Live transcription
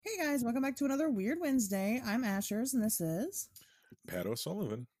guys, welcome back to another Weird Wednesday. I'm Ashers, and this is Pat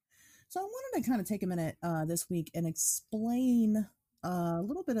O'Sullivan. So I wanted to kind of take a minute this week and explain a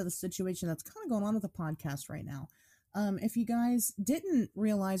little bit of the situation that's kind of going on with the podcast right now. If you guys didn't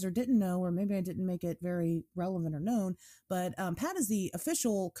realize or didn't know, or maybe I didn't make it very relevant or known, but Pat is the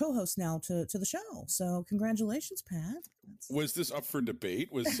official co-host now to the show. So congratulations, Pat. Was this up for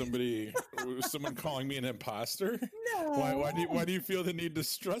debate? Was someone calling me an imposter? No. Why do you feel the need to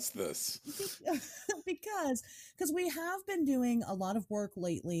stress this? because we have been doing a lot of work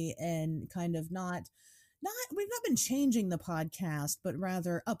lately and kind of we've not been changing the podcast, but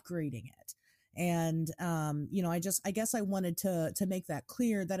rather upgrading it. And, I guess I wanted to make that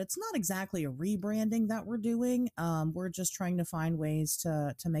clear that it's not exactly a rebranding that we're doing. We're just trying to find ways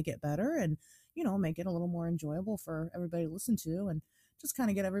to make it better and, make it a little more enjoyable for everybody to listen to and just kind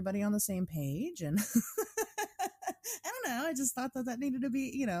of get everybody on the same page. And I don't know. I just thought that needed to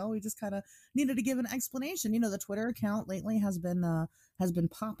be, we just kind of needed to give an explanation. The Twitter account lately has been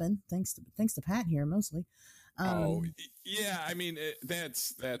popping thanks to Pat here mostly. Yeah. I mean,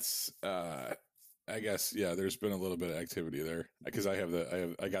 that's I guess, yeah, there's been a little bit of activity there because I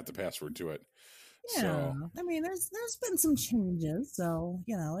got the password to it. Yeah. So. I mean, there's been some changes. So,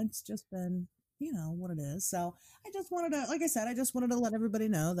 it's just been, what it is. So I just wanted to, like I said, let everybody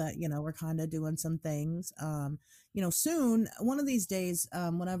know that, we're kind of doing some things, soon, one of these days,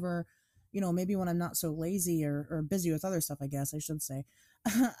 whenever, maybe when I'm not so lazy or busy with other stuff, I guess I should say,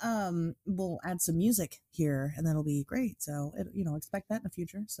 we'll add some music here and that'll be great. So, expect that in the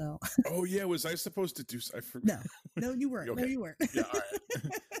future. So. Oh yeah. Was I supposed to do? I forgot. No, you weren't. Okay. No, you weren't. Yeah. All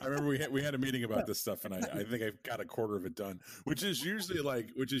right. I remember we had a meeting about this stuff and I think I've got a quarter of it done, which is usually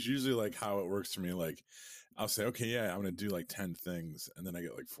like how it works for me. Like I'll say, okay, yeah, I'm going to do like 10 things. And then I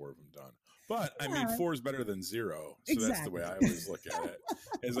get like 4 of them done. But I mean, 4 is better than 0. So exactly. That's the way I always look at it.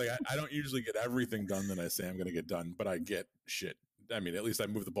 It's like, I don't usually get everything done that I say I'm going to get done, but I get shit. I mean, at least I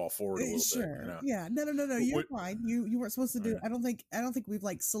move the ball forward a little bit. Yeah. No. You're fine. You weren't supposed to do. Right. I don't think we've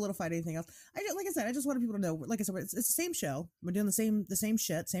like solidified anything else. Like I said, I just wanted people to know. Like I said, it's the same show. We're doing the same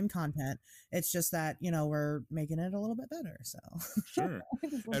shit, same content. It's just that we're making it a little bit better. So sure.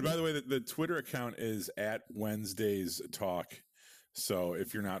 And by the way, the Twitter account is at Wednesdays Talk. So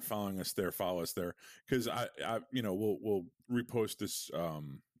if you're not following us there, follow us there because we'll repost this.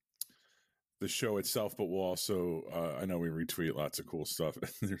 The show itself, but we'll also, I know we retweet lots of cool stuff.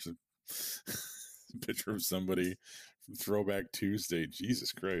 There's a picture of somebody from Throwback Tuesday.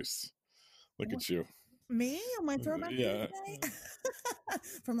 Jesus Christ. Look at you. Me on my Throwback Tuesday?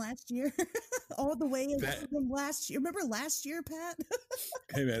 From last year? All the way from last year. Remember last year, Pat?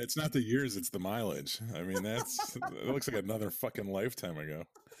 Hey, man, it's not the years, it's the mileage. I mean, it looks like another fucking lifetime ago.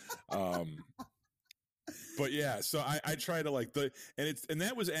 But yeah, so I try to like and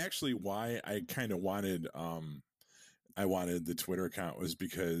that was actually why I kind of wanted I wanted the Twitter account was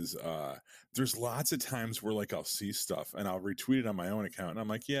because there's lots of times where like I'll see stuff and I'll retweet it on my own account and I'm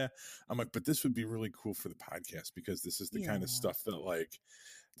like, but this would be really cool for the podcast because this is the kind of stuff that like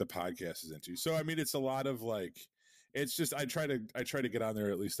the podcast is into. So I mean, it's a lot of like. It's just I try to get on there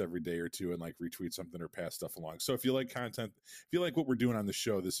at least every day or two and like retweet something or pass stuff along. So if you like content, if you like what we're doing on the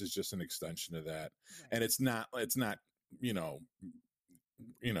show, this is just an extension of that. Right. And it's not it's not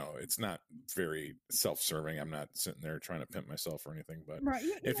very self-serving. I'm not sitting there trying to pimp myself or anything. But right.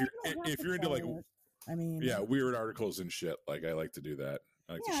 if you're into like weird articles and shit, like I like to do that.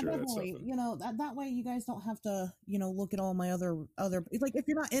 I like to share definitely. That stuff. That way you guys don't have to, look at all my other, like if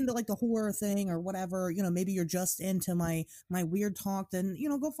you're not into like the horror thing or whatever, maybe you're just into my weird talk, then,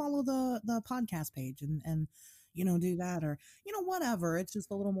 go follow the podcast page and, do that or, whatever. It's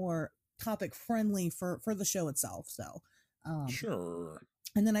just a little more topic friendly for the show itself. So, sure.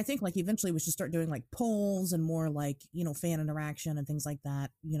 And then I think like eventually we should start doing like polls and more like, fan interaction and things like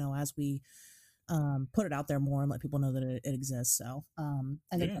that, as we, put it out there more and let people know that it exists. So,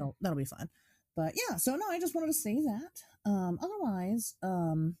 I think that'll be fun. But yeah, so no, I just wanted to say that. Otherwise,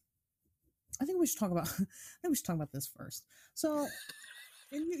 I think we should talk about this first. So,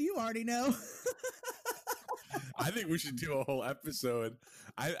 and you already know. I think we should do a whole episode.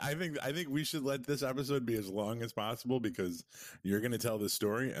 I think we should let this episode be as long as possible because you're going to tell the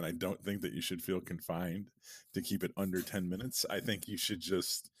story, and I don't think that you should feel confined to keep it under 10 minutes. I think you should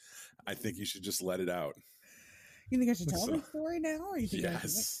just let it out. You think I should tell the story now, or you think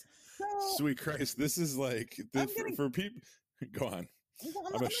yes? Sweet Christ, this is like for people. Go on.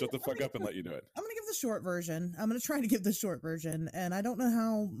 I'm going to shut the fuck up and let you do it. I'm going to give the short version. I'm going to try to give the short version, and I don't know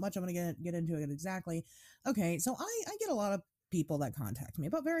how much I'm going to get into it exactly. Okay, so I get a lot of people that contact me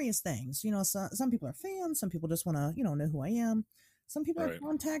about various things. Some people are fans. Some people just want to, know who I am. Some people are Right.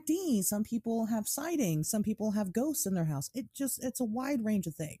 contactees. Some people have sightings. Some people have ghosts in their house. It's a wide range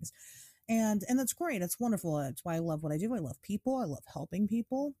of things. And that's great. It's wonderful. That's why I love what I do. I love people. I love helping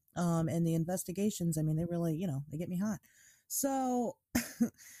people. And the investigations, I mean, they really, they get me hot. So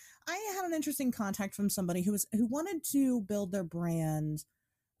I had an interesting contact from somebody who wanted to build their brand.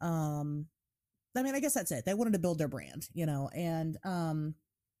 I mean, I guess that's it. They wanted to build their brand, and I'm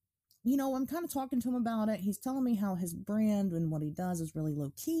kind of talking to him about it. He's telling me how his brand and what he does is really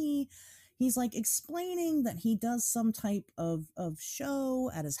low key. He's like explaining that he does some type of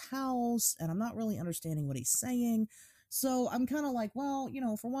show at his house, and I'm not really understanding what he's saying. So I'm kind of like, well,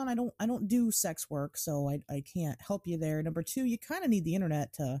 for one, I don't do sex work, so I can't help you there. Number two, you kind of need the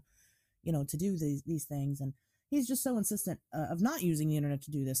internet to, to do these things. And he's just so insistent of not using the internet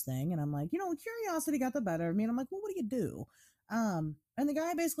to do this thing. And I'm like, curiosity got the better of me. And I'm like, well, what do you do? And the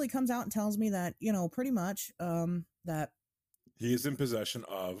guy basically comes out and tells me that, pretty much, that he is in possession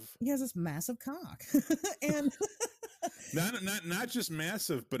of. He has this massive cock, and not just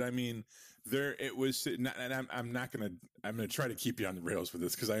massive, but I mean, it was. And I'm gonna try to keep you on the rails with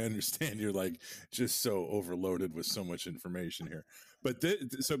this because I understand you're like just so overloaded with so much information here. But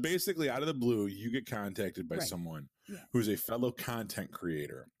so basically, out of the blue, you get contacted by someone who's a fellow content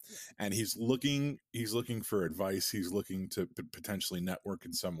creator, and he's looking for advice. He's looking to potentially network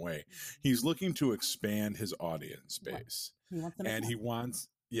in some way. He's looking to expand his audience base, he wants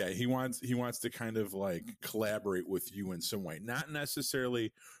to kind of like collaborate with you in some way, not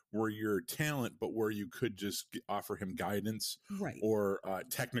necessarily where you're talent, but where you could just offer him guidance or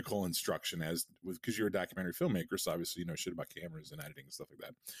technical instruction because you're a documentary filmmaker. So obviously, shit about cameras and editing and stuff like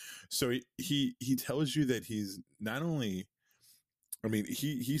that. So he tells you that he's not only, I mean,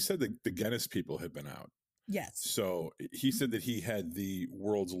 he said that the Guinness people have been out. Yes. So he said that he had the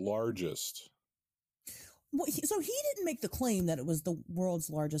world's largest. Well, so he didn't make the claim that it was the world's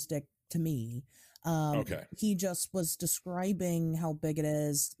largest dick to me. Okay. He just was describing how big it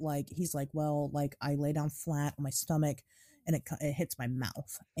is. Like, he's like, well, like I lay down flat on my stomach and it hits my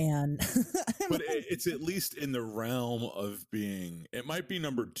mouth. And but it's at least in the realm of being, it might be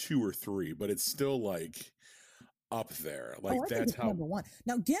number 2 or 3, but it's still like up there. Like that's how number 1.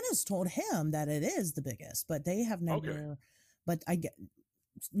 Now Guinness told him that it is the biggest, but they have never, but I get,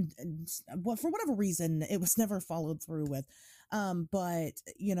 well, for whatever reason, it was never followed through with. But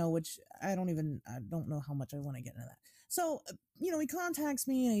which I don't know how much I want to get into that. So, he contacts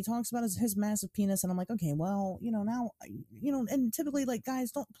me and he talks about his massive penis, and I'm like, okay, well, now, and typically, like,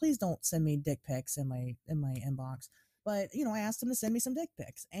 guys, please don't send me dick pics in my inbox. But, I asked him to send me some dick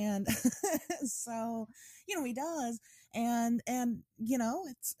pics, and so, he does. And,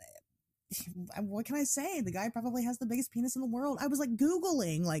 it's, what can I say? The guy probably has the biggest penis in the world. I was like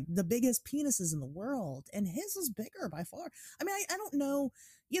Googling like the biggest penises in the world, and his is bigger by far. I mean, I don't know,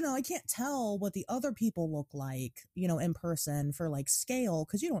 I can't tell what the other people look like, in person for like scale.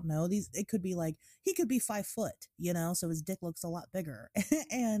 Cause you don't know it could be like, he could be 5 foot, so his dick looks a lot bigger.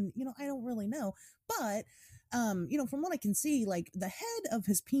 And, I don't really know, but, from what I can see, like the head of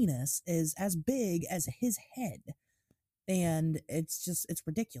his penis is as big as his head. And it's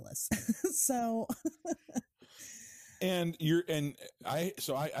ridiculous. So and I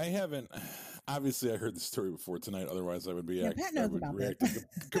haven't, obviously I heard the story before tonight, otherwise I would be reacting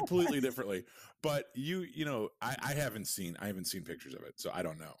completely differently. But I haven't seen pictures of it, so I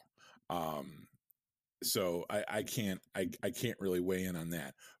don't know. So I can't really weigh in on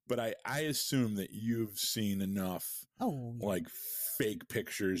that. But I assume that you've seen enough like fake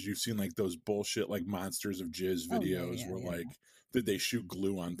pictures. You've seen like those bullshit like Monsters of Jizz videos where did they shoot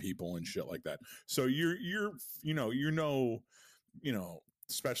glue on people and shit like that. So you're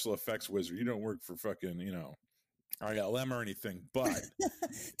special effects wizard. You don't work for fucking ILM or anything, but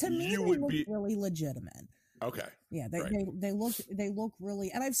to me you would be really legitimate. Okay. Yeah, they look really,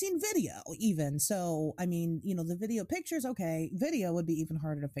 and I've seen video even. So I mean, the video pictures, okay, video would be even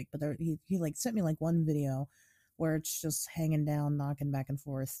harder to fake. But he like sent me like one video where it's just hanging down, knocking back and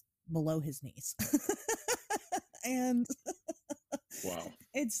forth below his knees, and wow,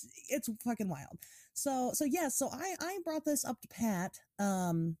 it's fucking wild. So yeah, so I brought this up to Pat,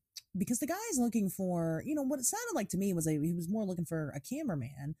 because the guy's looking for, what it sounded like to me was he was more looking for a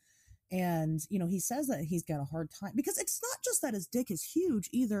cameraman. And, he says that he's got a hard time because it's not just that his dick is huge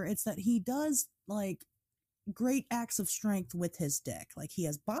either. It's that he does like great acts of strength with his dick. Like he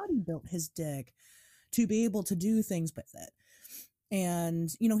has body built his dick to be able to do things with it. And,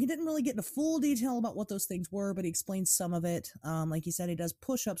 he didn't really get into full detail about what those things were, but he explains some of it. Like he said, he does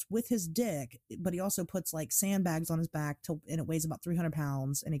push-ups with his dick, but he also puts like sandbags on his back and it weighs about 300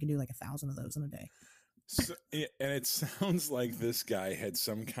 pounds and he can do like 1,000 of those in a day. So, and it sounds like this guy had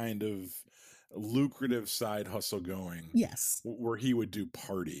some kind of lucrative side hustle going Yes. where he would do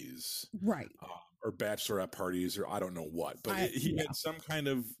parties, Right. or bachelorette parties, or I don't know what, but he Yeah. had some kind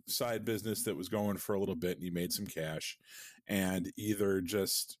of side business that was going for a little bit, and he made some cash, and either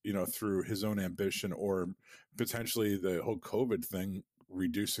just, through his own ambition or potentially the whole COVID thing,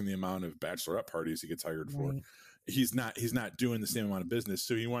 reducing the amount of bachelorette parties he gets hired for. Right. He's not doing the same amount of business,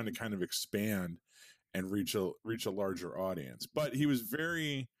 so he wanted to kind of expand and reach a larger audience. But he was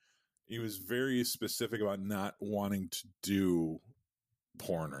very specific about not wanting to do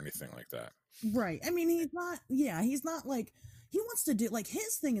porn or anything like that. Right. I mean, he's not like, he wants to do, like,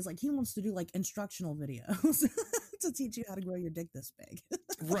 his thing is like, he wants to do like instructional videos to teach you how to grow your dick this big.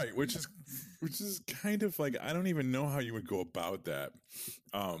 Right, which is kind of like, I don't even know how you would go about that.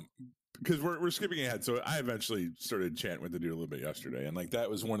 Because we're skipping ahead. So I eventually started chatting with the dude a little bit yesterday, and like that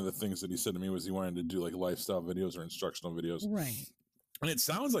was one of the things that he said to me was he wanted to do like lifestyle videos or instructional videos. Right. And it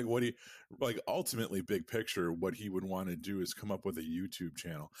sounds like what he, like, ultimately, big picture, what he would want to do is come up with a YouTube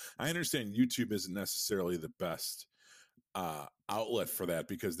channel. I understand YouTube isn't necessarily the best outlet for that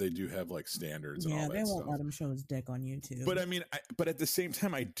because they do have like standards and all that they won't stuff. let him show his dick on YouTube. But I mean, but at the same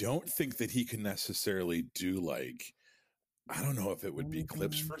time, I don't think that he can necessarily do like, I don't know if it would be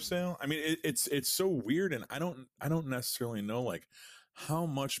clips for sale. I mean, it's so weird, and I don't necessarily know like how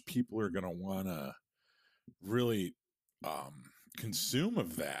much people are gonna want to really consume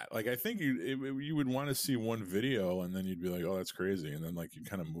of that. Like, I think you would want to see one video and then you'd be like, oh, that's crazy, and then like you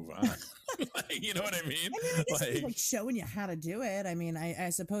kind of move on. Like, you know what I mean? I guess he's like showing you how to do it. I mean, I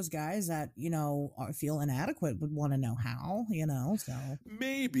suppose guys that feel inadequate would want to know how. So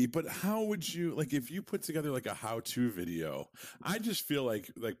maybe, but how would you, like, if you put together like a how-to video? I just feel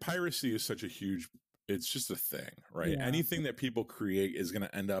like piracy is such a huge, it's just a thing, right? Yeah. Anything that people create is going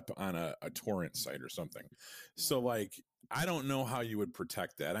to end up on a torrent site or something. So like, I don't know how you would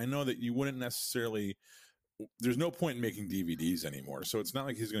protect that. I know that you wouldn't necessarily, there's no point in making DVDs anymore. So it's not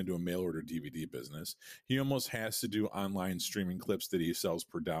like he's going to do a mail order DVD business. He almost has to do online streaming clips that he sells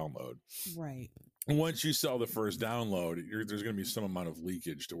per download. Right. And once you sell the first download, there's going to be some amount of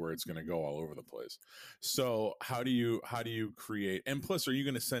leakage to where it's going to go all over the place. So how do you create? And plus, are you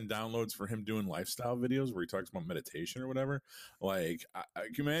going to send downloads for him doing lifestyle videos where he talks about meditation or whatever? Like, I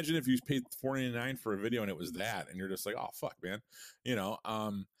can imagine if you paid $4.99 for a video and it was that, and you're just like, oh fuck, man,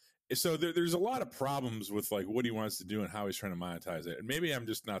 So there's a lot of problems with like what he wants to do and how he's trying to monetize it. And maybe I'm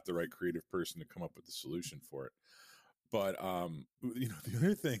just not the right creative person to come up with the solution for it. But the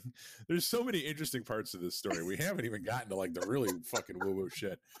other thing, there's so many interesting parts of this story. We haven't even gotten to like the really fucking woo-woo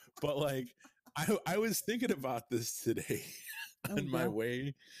shit. But like, I was thinking about this today on my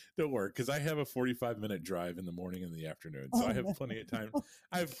way to work, because I have a 45-minute drive in the morning and the afternoon, so I have plenty of time.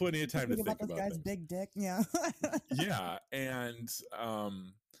 I have plenty of time to think about this guy's big dick. Yeah. Yeah, and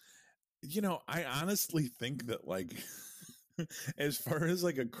I honestly think that like, as far as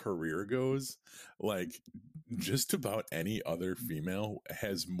like a career goes, like just about any other female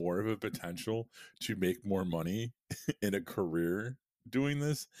has more of a potential to make more money in a career doing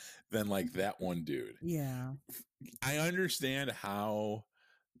this than like that one dude. Yeah. I understand how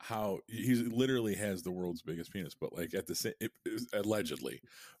he literally has the world's biggest penis, but like at the same, allegedly,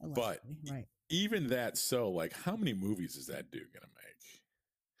 but right. Even that, so like, how many movies is that dude gonna make?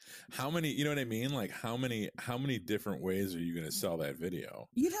 How many, you know what I mean? Like how many different ways are you going to sell that video?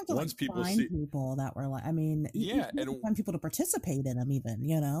 You'd have to find people that were like, I mean, yeah, and find people to participate in them even,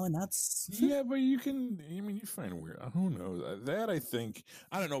 and that's. Yeah, but you find weird. Who knows? That I think,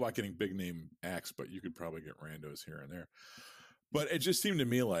 I don't know about getting big name acts, but you could probably get randos here and there. But it just seemed to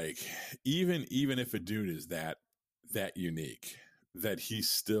me like even if a dude is that unique, that he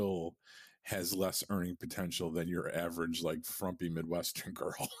still has less earning potential than your average like frumpy Midwestern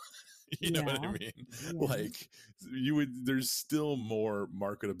girl. You know what I mean? Yeah. Like there's still more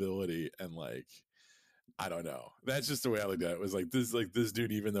marketability, and like, I don't know. That's just the way I looked at it. It was like this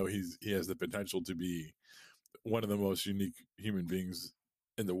dude, even though he has the potential to be one of the most unique human beings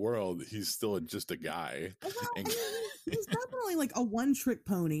in the world, he's still just a guy. Well, he's definitely like a one-trick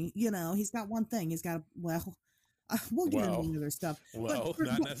pony. He's got one thing. He's got we'll get into other stuff. Well,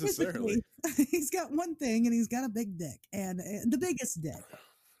 not necessarily. He's got one thing, and he's got a big dick, and the biggest dick.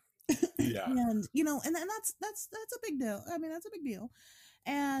 Yeah. And and that's a big deal. I mean, that's a big deal.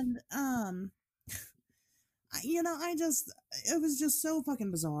 And it was just so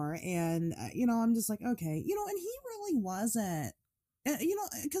fucking bizarre. And I'm just like, okay, and he really wasn't.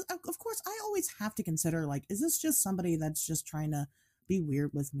 Because of course I always have to consider, like, is this just somebody that's just trying to be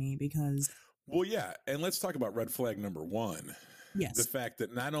weird with me? Because well, yeah, and let's talk about red flag number one. Yes. The fact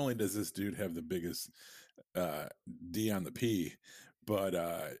that not only does this dude have the biggest uh D on the P, but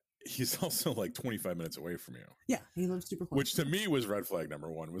he's also like 25 minutes away from you. Yeah, he lives super close. Which to me was red flag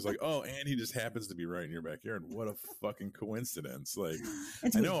number one. Was like, oh, and he just happens to be right in your backyard. What a fucking coincidence! Like,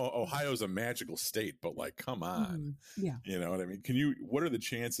 It's I weird. know Ohio's a magical state, but like, come on, Yeah. you know what I mean? What are the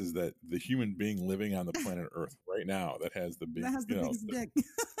chances that the human being living on the planet Earth right now that has the big, That has the biggest dick.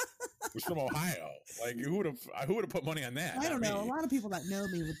 was from Ohio? Like, who would have put money on that? I don't know. Me. A lot of people that know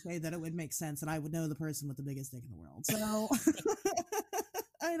me would say that it would make sense, and I would know the person with the biggest dick in the world. So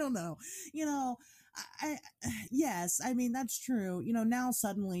I don't know. You know, yes, I mean that's true. You know, now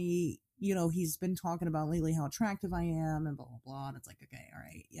suddenly, you know, he's been talking about lately how attractive I am and blah blah blah. And it's like, okay, all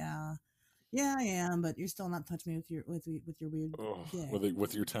right, yeah, I am, but you're still not touching me with your weird dick.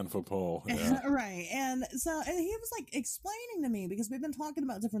 With your 10-foot pole, yeah. Right. And so, and he was like explaining to me, because we've been talking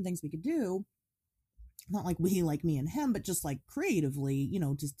about different things we could do. Not like we, like me and him, but just like creatively, you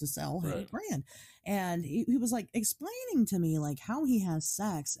know, just to sell his brand. And he was like explaining to me like how he has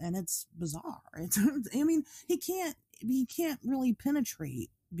sex, and it's bizarre. It's, I mean, he can't really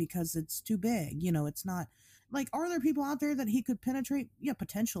penetrate because it's too big. You know, it's not like, are there people out there that he could penetrate? Yeah,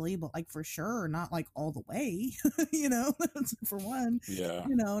 potentially, but like for sure, not like all the way, you know, for one. Yeah.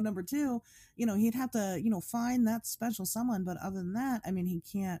 You know, number two, you know, he'd have to, you know, find that special someone. But other than that, I mean, he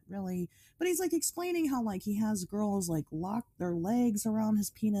can't really. But he's like explaining how like he has girls like lock their legs around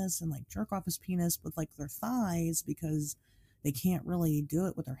his penis and like jerk off his penis with like their thighs, because they can't really do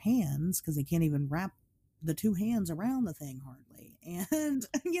it with their hands, because they can't even wrap the two hands around the thing hardly. And,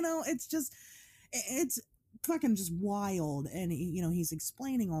 you know, it's fucking just wild. And you know, he's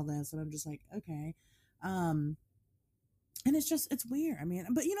explaining all this, and I'm just like, okay. And it's weird. I mean,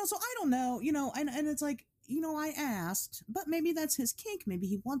 but you know, so I don't know, you know, and it's like, you know, I asked, but maybe that's his kink. Maybe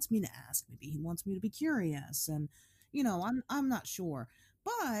he wants me to ask. Maybe he wants me to be curious. And, you know, I'm not sure.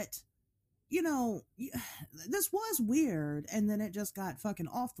 But, you know, this was weird. And then it just got fucking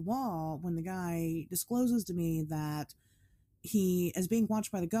off the wall when the guy discloses to me that he is being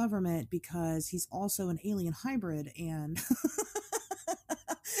watched by the government because he's also an alien hybrid, and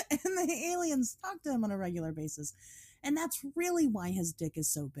and the aliens talk to him on a regular basis. And that's really why his dick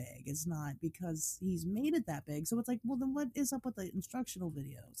is so big. It's not because he's made it that big. So it's like, well, then what is up with the instructional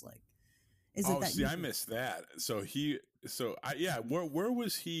videos? Like, is it that? See, I missed that. So where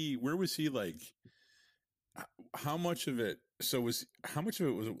was he? Where was he? Like, how much of it? How much of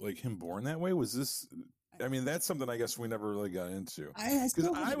it was like him born that way? Was this? I mean, that's something I guess we never really got into, because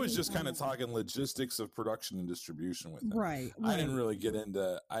I was just kind of talking logistics of production and distribution with him. Right. I didn't really get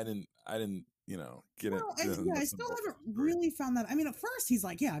into. I didn't. You know, get it. I still haven't really found that. I mean, at first he's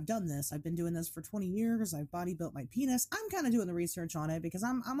like, yeah, I've done this. I've been doing this for 20 years. I've body built my penis. I'm kind of doing the research on it because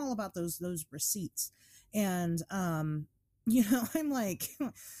I'm all about those receipts. And, you know, I'm like,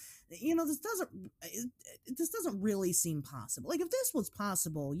 you know, this doesn't really seem possible. Like, if this was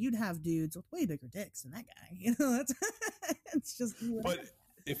possible, you'd have dudes with way bigger dicks than that guy. You know, that's it's just. But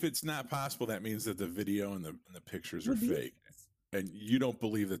if it's not possible, that means that the video and the pictures are fake, and you don't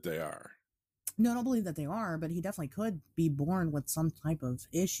believe that they are. No, I don't believe that they are, but he definitely could be born with some type of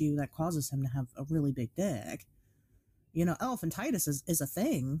issue that causes him to have a really big dick. You know, elephantitis is a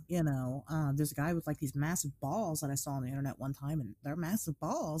thing, you know. There's a guy with like these massive balls that I saw on the internet one time, and they're massive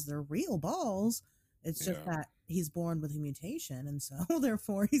balls. They're real balls. It's just that he's born with a mutation, and so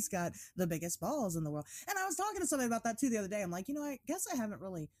therefore he's got the biggest balls in the world. And I was talking to somebody about that too the other day. I'm like, you know, I guess I haven't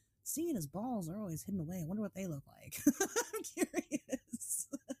really seen his balls. They're always hidden away. I wonder what they look like. I'm curious.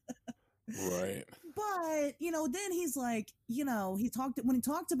 Right. But, you know, then he's like, you know, when he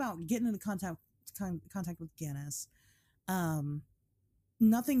talked about getting into contact with Guinness,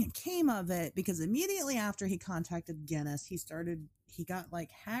 nothing came of it, because immediately after he contacted Guinness, he got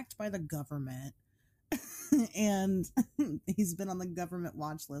like hacked by the government and he's been on the government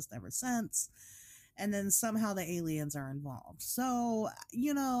watch list ever since. And then somehow the aliens are involved. So,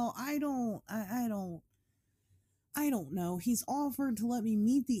 you know, I don't know. He's offered to let me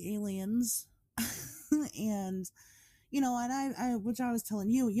meet the aliens. And, you know, and I, which I was telling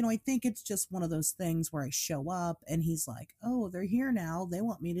you, you know, I think it's just one of those things where I show up and he's like, oh, they're here now. They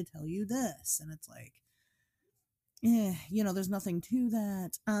want me to tell you this. And it's like, you know, there's nothing to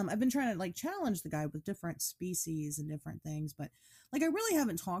that. I've been trying to like challenge the guy with different species and different things, but like, I really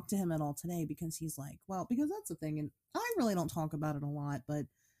haven't talked to him at all today, because he's like, well, because that's the thing. And I really don't talk about it a lot, but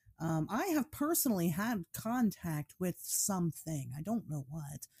I have personally had contact with something. I don't know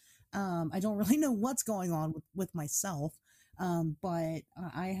what. I don't really know what's going on with myself. But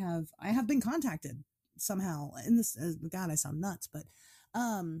I have been contacted somehow. And this, God, I sound nuts, but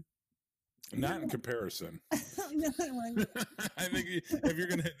Not in comparison. No, like, I think if you're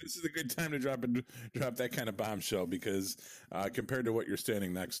gonna, this is a good time to drop that kind of bombshell because compared to what you're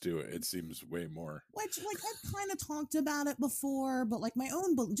standing next to, it seems way more. which, like, I've kind of talked about it before, but like my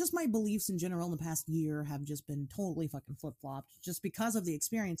own, just my beliefs in general in the past year have just been totally fucking flip flopped just because of the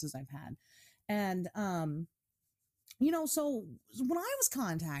experiences I've had. And, so when I was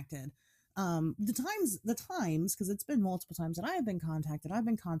contacted, the times, because it's been multiple times that I've been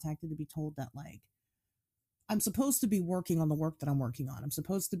contacted to be told that, like, I'm supposed to be working on the work that I'm working on. I'm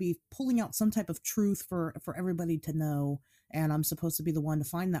supposed to be pulling out some type of truth for everybody to know. And I'm supposed to be the one to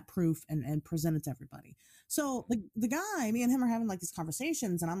find that proof and present it to everybody. So the guy, me and him are having like these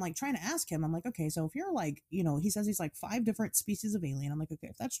conversations, and I'm like trying to ask him, I'm like, okay, so if you're like, he says he's like 5 different species of alien. I'm like, okay,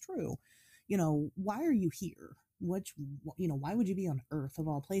 if that's true, why are you here? Why would you be on Earth of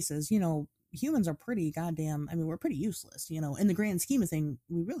all places? Humans are pretty goddamn, I mean, we're pretty useless, in the grand scheme of things,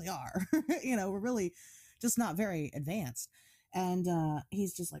 we really are. We're really just not very advanced. And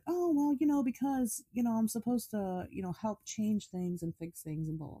he's just like, oh, well, because, I'm supposed to, help change things and fix things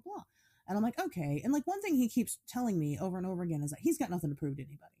and blah, blah, blah. And I'm like, okay. And like one thing he keeps telling me over and over again is that he's got nothing to prove to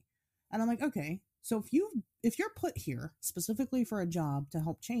anybody. And I'm like, okay, so if you're put here specifically for a job to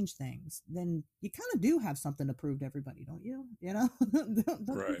help change things, then you kind of do have something to prove to everybody, don't you? Don't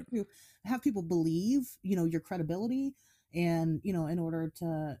Right. you have people believe, your credibility, and in order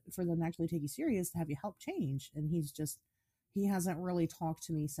for them to actually take you serious, to have you help change. And he hasn't really talked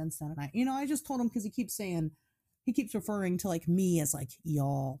to me since then. And I just told him, because he keeps referring to like me as like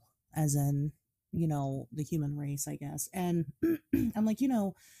y'all, as in the human race, I guess. And I'm like,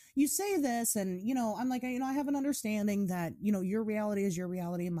 you say this, and I'm like, I have an understanding that your reality is your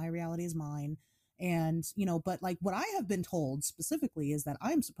reality and my reality is mine. And, but like what I have been told specifically is that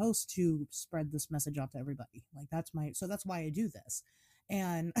I'm supposed to spread this message out to everybody. Like that's why I do this.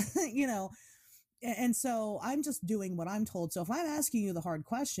 And, and so I'm just doing what I'm told. So if I'm asking you the hard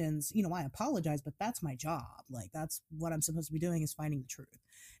questions, I apologize, but that's my job. Like that's what I'm supposed to be doing, is finding the truth.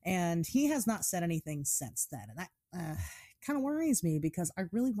 And he has not said anything since then. And that kind of worries me, because I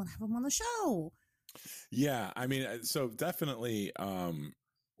really want to have him on the show. Yeah. I mean, so definitely,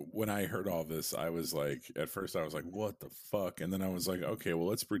 when I heard all this, I was like, at first I was like, what the fuck? And then I was like, okay, well,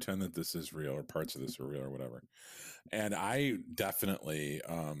 let's pretend that this is real, or parts of this are real, or whatever. And I definitely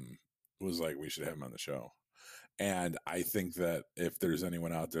was like, we should have him on the show. And I think that if there's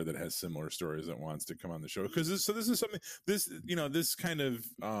anyone out there that has similar stories that wants to come on the show, because this is something, this kind of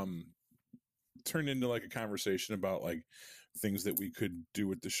turned into like a conversation about like things that we could do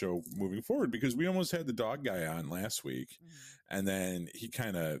with the show moving forward, because we almost had the dog guy on last week, and then he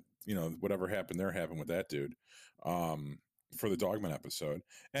kind of, whatever happened there happened with that dude, for the Dogman episode.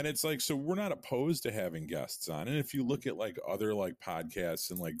 And it's like, so we're not opposed to having guests on. And if you look at like other like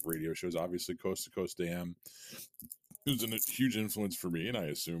podcasts and like radio shows, obviously Coast to Coast AM was a huge influence for me, and I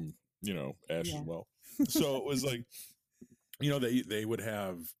assume Ash as well. So it was like, they would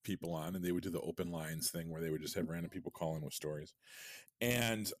have people on, and they would do the open lines thing where they would just have random people call in with stories.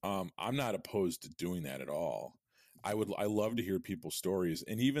 And I'm not opposed to doing that at all. I love to hear people's stories.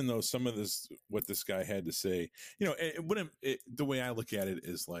 And even though some of what this guy had to say, the way I look at it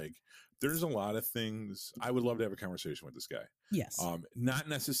is like, there's a lot of things I would love to have a conversation with this guy. Yes. Not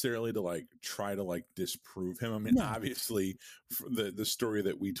necessarily to like try to like disprove him. I mean, obviously the story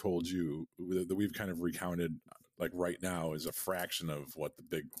that we told you, that we've kind of recounted like right now, is a fraction of what the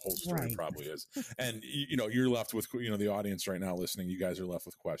big whole story probably is. And you're left with, the audience right now listening, you guys are left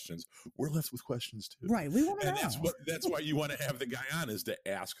with questions. We're left with questions too. Right. We want to know. That's why you want to have the guy on, is to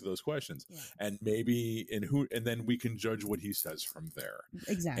ask those questions. And maybe and then we can judge what he says from there.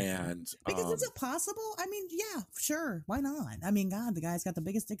 Exactly. And because is it possible? I mean, yeah, sure. Why not? I mean, God, the guy's got the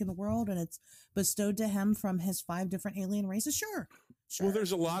biggest dick in the world, and it's bestowed to him from his 5 different alien races. Sure. Well,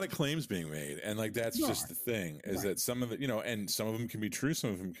 there's a lot of claims being made, and like that's just the thing, is that some of it, and some of them can be true,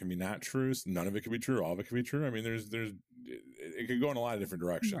 some of them can be not true, none of it can be true, all of it can be true. I mean, it could go in a lot of different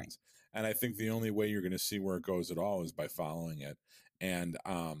directions, and I think the only way you're going to see where it goes at all is by following it. And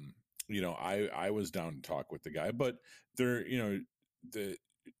I was down to talk with the guy, but there,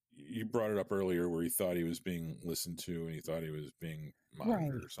 you brought it up earlier where he thought he was being listened to, and he thought he was being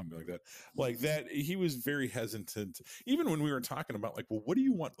monitored or something like that. Like that, he was very hesitant. Even when we were talking about like, well, what do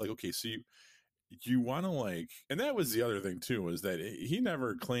you want? Like, okay, so you want to like, and that was the other thing too, was that he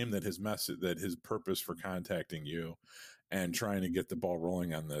never claimed that his message, that his purpose for contacting you and trying to get the ball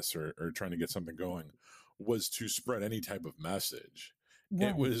rolling on this, or trying to get something going, was to spread any type of message.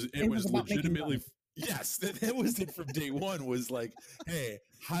 It was legitimately. Yes, that was it from day one. Was like, hey,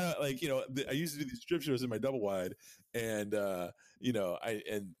 how like I used to do these strip shows in my double wide, and and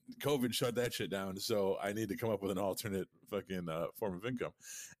COVID shut that shit down. So I need to come up with an alternate fucking form of income.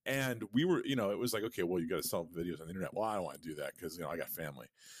 And we were, it was like, okay, well, you got to sell videos on the internet. Well, I don't want to do that because I got family,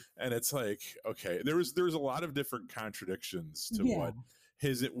 and it's like, okay, there was a lot of different contradictions to what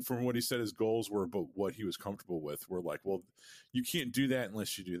from what he said his goals were, but what he was comfortable with. We're like, well, you can't do that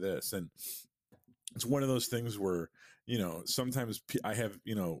unless you do this, and it's one of those things where sometimes I have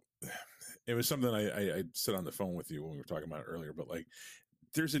it was something I said on the phone with you when we were talking about it earlier, but like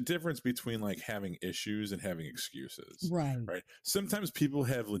there's a difference between like having issues and having excuses, right? Sometimes people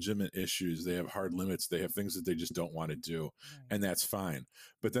have legitimate issues, they have hard limits, they have things that they just don't want to do, and that's fine.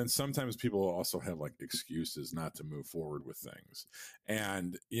 But then sometimes people also have like excuses not to move forward with things,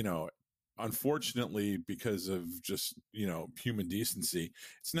 and unfortunately, because of just human decency,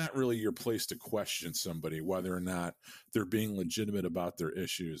 it's not really your place to question somebody whether or not they're being legitimate about their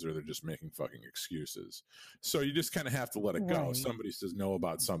issues or they're just making fucking excuses. So you just kind of have to let it go. Somebody says no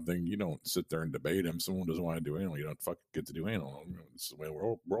about something, you don't sit there and debate them. Someone doesn't want to do anal, you don't fucking get to do anal. It's the way the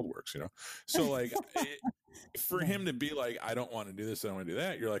world works, so like for him to be like, I don't want to do this, I don't want to do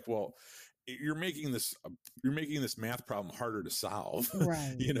that, you're like, well, you're making this math problem harder to solve,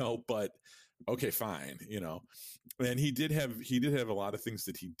 right? But okay, fine, and he did have a lot of things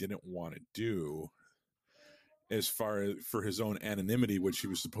that he didn't want to do as far as for his own anonymity, which he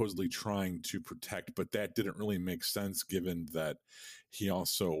was supposedly trying to protect, but that didn't really make sense given that he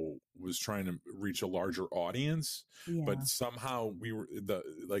also was trying to reach a larger audience. But somehow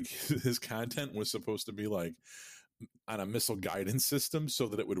his content was supposed to be like on a missile guidance system so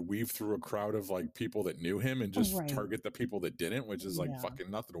that it would weave through a crowd of like people that knew him and just target the people that didn't, which is like fucking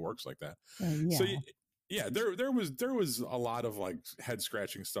nothing works like that. So there was a lot of like head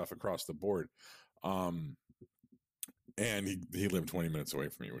scratching stuff across the board. And he lived 20 minutes away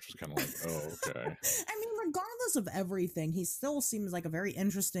from me, which was kind of like, oh, okay. I mean, regardless of everything, he still seems like a very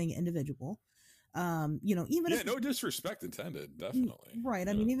interesting individual. Even if, no disrespect intended, definitely. Right.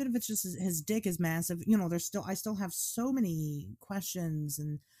 I mean, even if it's just his dick is massive, I still have so many questions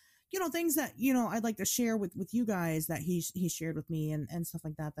and, things that, I'd like to share with you guys that he shared with me and stuff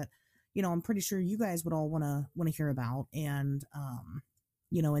like that, I'm pretty sure you guys would all want to hear about. And,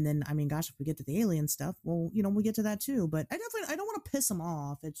 and then, I mean, gosh, if we get to the alien stuff, well, we'll get to that too, but I don't want to piss him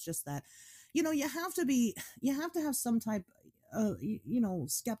off. It's just that, you have to have some type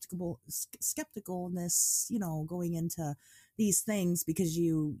skepticalness, going into these things because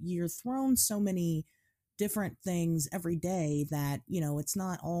you're thrown so many different things every day that, it's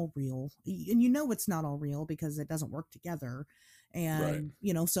not all real, and it's not all real because it doesn't work together. And,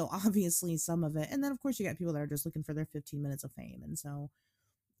 so obviously some of it, and then of course you got people that are just looking for their 15 minutes of fame. And so,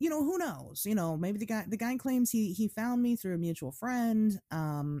 who knows, maybe the guy claims he found me through a mutual friend,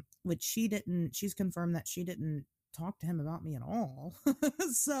 which she's confirmed that she didn't talk to him about me at all.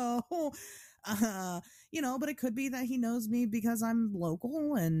 So, but it could be that he knows me because I'm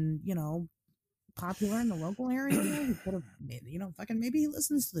local and, popular in the local area. He could have, maybe he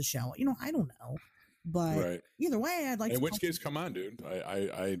listens to the show. I don't know. But either way, I'd like in which case, come on, dude.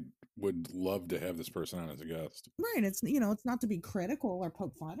 I would love to have this person on as a guest. Right. It's, it's not to be critical or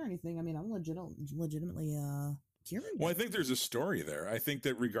poke fun or anything. I mean, I'm legitimately curious. Well, I think there's a story there. I think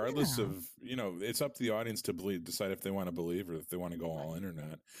that regardless of, it's up to the audience to decide if they want to believe or if they want to go all in or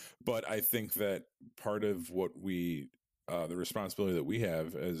not. But I think that part of what the responsibility that we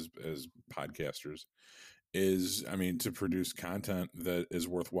have as podcasters is, I mean, to produce content that is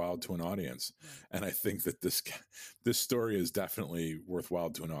worthwhile to an audience. And I think that this story is definitely worthwhile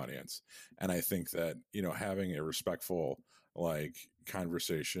to an audience. And I think that, having a respectful, like,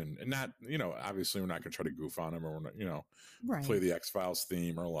 conversation and not, obviously we're not going to try to goof on him or, play the X-Files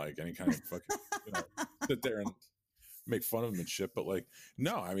theme or like any kind of fucking, sit there and make fun of him and shit. But like,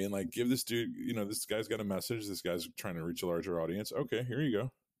 no, I mean, like, give this dude, this guy's got a message. This guy's trying to reach a larger audience. Okay, here you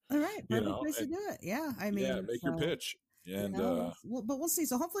go. All right, perfect place to do it. Yeah, I mean, make your pitch, and but we'll see.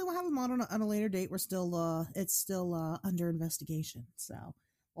 So hopefully we'll have him on a later date. We're still, it's still under investigation, so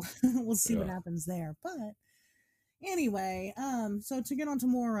we'll see what happens there. But anyway, so to get on to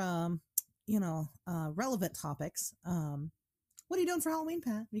more, relevant topics, what are you doing for Halloween,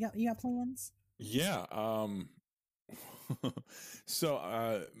 Pat? You got plans? Yeah.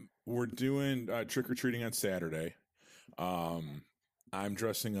 So we're doing trick-or-treating on Saturday. I'm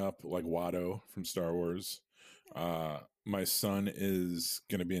dressing up like Watto from Star Wars. My son is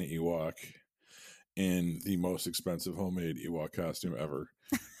going to be an Ewok in the most expensive homemade Ewok costume ever.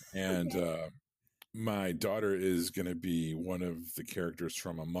 And my daughter is going to be one of the characters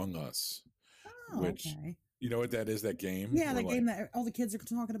from Among Us, Oh, which okay. you know what that is, that game Yeah, where that like game that all the kids are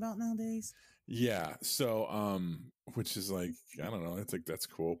talking about nowadays. yeah, so which is like I don't know, it's like that's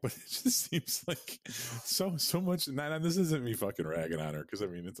cool, but it just seems like so much and this isn't me fucking ragging on her because I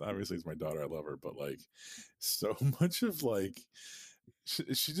mean it's obviously it's my daughter, I love her, but like so much of like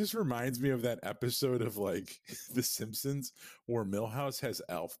she just reminds me of that episode of like The Simpsons where Milhouse has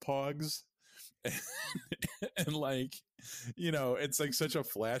elf pogs and, and like you know it's like such a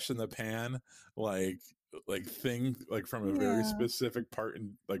flash in the pan like thing like from a very Yeah, specific part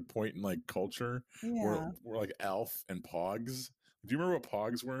in like point in like culture where yeah. we're like elf and pogs. Do you remember what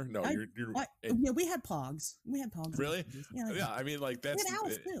pogs were? No, I, you're yeah, we had Pogs. We had Pogs in the really 70s. Yeah, yeah. yeah I mean like We that's had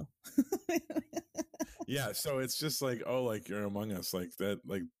Alf too. yeah so it's just like oh like you're among us like that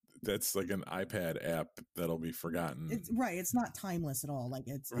like that's like an iPad app that'll be forgotten. It's right. It's not timeless at all. Like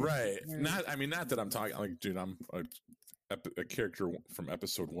it's Right. very Not. I mean, not that I'm talking like, dude. I'm a character from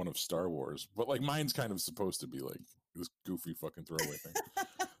episode 1 of Star Wars, but like mine's kind of supposed to be like this goofy fucking throwaway thing.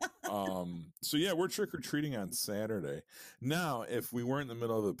 So yeah, we're trick or treating on Saturday. Now, if we weren't in the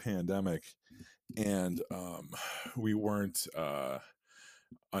middle of a pandemic and we weren't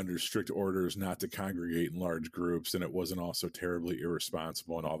under strict orders not to congregate in large groups, and it wasn't also terribly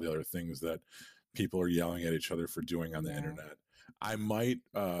irresponsible and all the other things that people are yelling at each other for doing on the yeah. internet, I might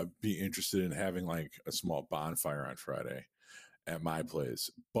be interested in having like a small bonfire on Friday at my place.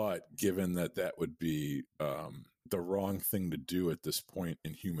 But given that that would be the wrong thing to do at this point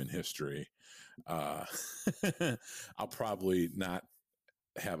in human history, uh, I'll probably not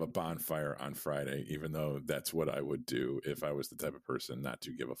have a bonfire on Friday, even though that's what I would do if I was the type of person not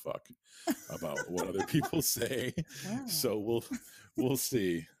to give a fuck about what other people say. Wow. So we'll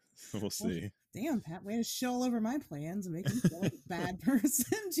see. We'll see. Damn, Pat, way to show all over my plans and make me feel like a bad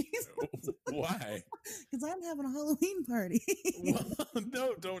person. Jesus. Why? Because I'm having a Halloween party. Well,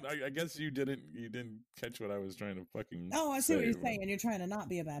 no, don't. I guess you didn't catch what I was trying to fucking. Oh, I see what you're say. saying. You're trying to not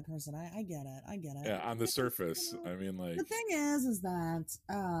be a bad person. I get it. I get it. Yeah, on the surface, I mean, like the thing is that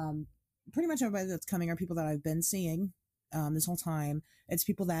pretty much everybody that's coming are people that I've been seeing this whole time. It's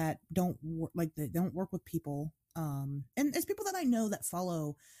people that don't work they don't work with people. And it's people that I know that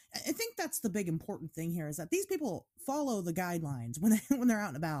follow. I think that's the big important thing here is that these people follow the guidelines when they're out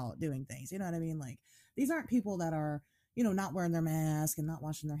and about doing things. You know what I mean? Like these aren't people that are, you know, not wearing their mask and not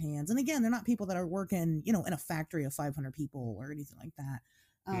washing their hands. And again, they're not people that are working, you know, in a factory of 500 people or anything like that.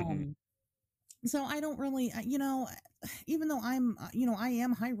 So I don't really, you know, even though I'm, you know, I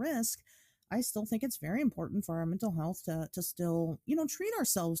am high risk, I still think it's very important for our mental health to still, you know, treat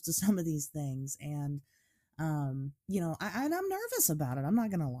ourselves to some of these things. And, you know, and I'm nervous about it. I'm not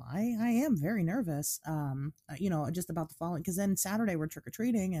going to lie. I am very nervous, you know, just about the following, because then Saturday we're trick or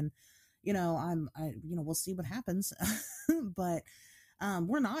treating and, you know, you know, we'll see what happens, but,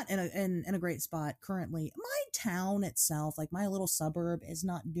 we're not in a great spot currently. My town itself, like my little suburb, is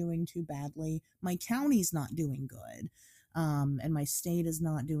not doing too badly. My county's not doing good. And my state is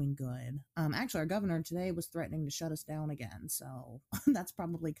not doing good. Actually, our governor today was threatening to shut us down again. So that's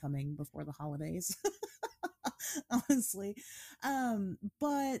probably coming before the holidays, honestly.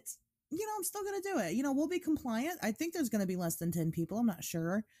 But, you know, I'm still going to do it. You know, we'll be compliant. I think there's going to be less than 10 people. I'm not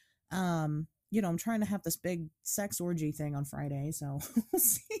sure. You know, I'm trying to have this big sex orgy thing on Friday. So we'll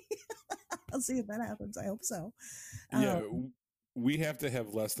see. I'll see if that happens. I hope so. Yeah, we have to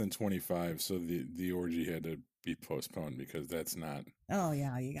have less than 25, so the orgy had to be postponed because that's not. Oh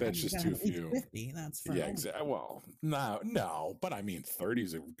yeah, that's just too few. 50. That's yeah, exactly. Well, no, but I mean 30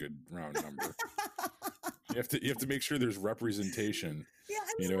 is a good round number. You have to make sure there's representation. Yeah,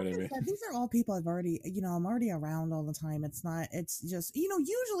 I mean, you know what I mean? These are all people I've already, you know, I'm already around all the time. It's just, you know,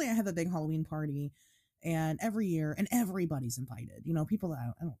 usually I have a big Halloween party and every year and everybody's invited, you know, people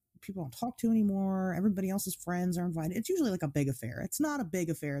that people don't talk to anymore. Everybody else's friends are invited. It's usually like a big affair. It's not a big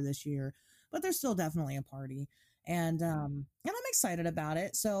affair this year, but there's still definitely a party. And I'm excited about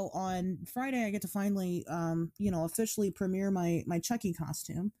it. So on Friday, I get to finally, you know, officially premiere my Chucky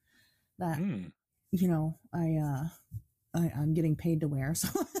costume that, you know, I'm getting paid to wear. So,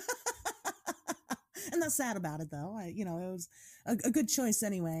 and that's sad about it though. You know, it was a good choice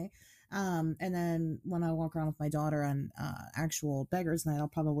anyway. And then when I walk around with my daughter on actual Beggars Night, I'll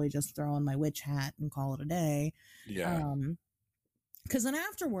probably just throw on my witch hat and call it a day. Yeah. Because then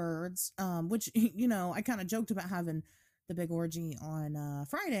afterwards, which, you know, I kind of joked about having the big orgy on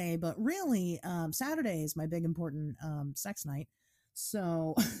Friday, but really Saturday is my big important sex night.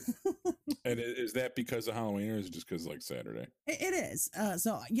 So and is that because of Halloween or is it just because like Saturday? It is.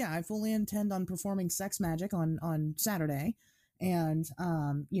 So yeah, I fully intend on performing sex magic on Saturday and,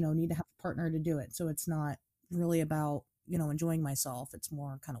 you know, need to have a partner to do it. So it's not really about enjoying myself. It's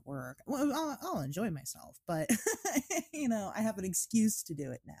more kind of work. Well, I'll enjoy myself, but I have an excuse to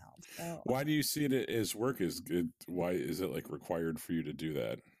do it now. So Why do you see it as work? Is good? Why is it like required for you to do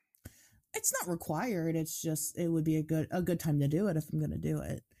that? it's not required. It's just it would be a good time to do it if I'm going to do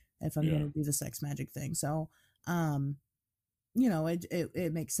it. If I'm going to do the sex magic thing. So,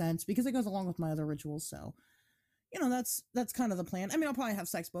 it makes sense because it goes along with my other rituals. So, that's kind of the plan. I mean, I'll probably have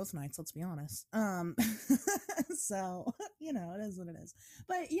sex both nights, let's be honest. So, it is what it is.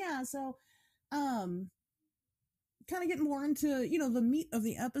 But yeah, so kind of getting more into, the meat of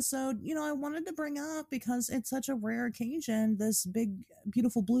the episode, I wanted to bring up because it's such a rare occasion, this big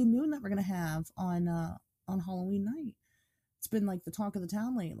beautiful blue moon that we're going to have on Halloween night. It's been like the talk of the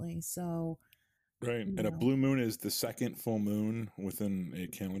town lately. So, right. And a blue moon is the second full moon within a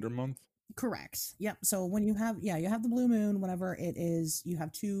calendar month. Correct. Yep. So when you have the blue moon, whenever it is, you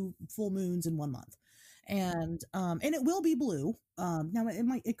have 2 full moons in 1 month, and it will be blue. Now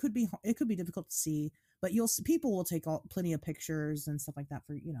it could be difficult to see, but people will take plenty of pictures and stuff like that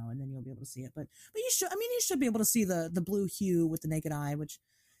for, and then you'll be able to see it. But you should be able to see the blue hue with the naked eye, which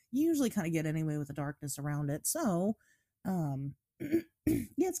you usually kind of get anyway with the darkness around it. So,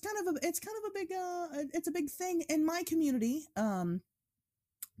 yeah, it's kind of a big it's a big thing in my community.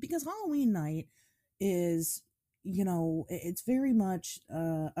 Because Halloween night is, it's very much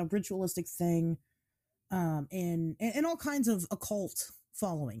a ritualistic thing, in all kinds of occult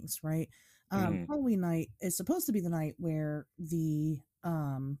followings, right? Halloween night is supposed to be the night where the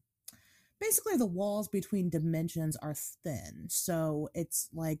basically the walls between dimensions are thin, so it's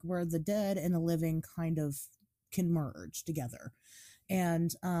like where the dead and the living kind of can merge together.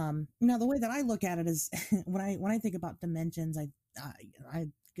 And now the way that I look at it is when I think about dimensions, I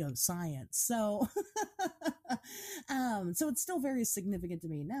go science. So so it's still very significant to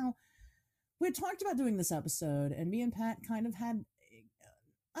me. Now, we had talked about doing this episode, and me and Pat kind of had,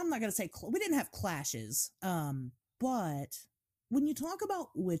 I'm not going to say, we didn't have clashes, but when you talk about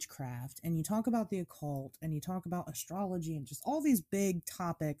witchcraft, and you talk about the occult, and you talk about astrology, and just all these big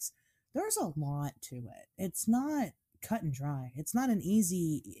topics, there's a lot to it. It's not cut and dry. It's not an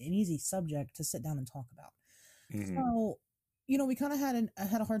easy subject to sit down and talk about. Mm-hmm. So, we kind of had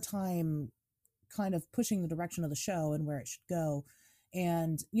a hard time kind of pushing the direction of the show and where it should go.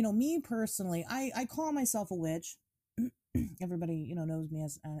 And, me personally, I call myself a witch. Everybody, knows me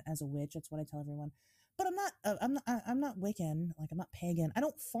as a witch. That's what I tell everyone. But I'm not Wiccan. Like, I'm not pagan. I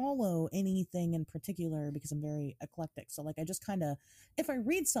don't follow anything in particular because I'm very eclectic. So, like, I just kind of, if I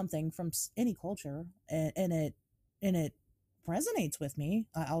read something from any culture and it resonates with me,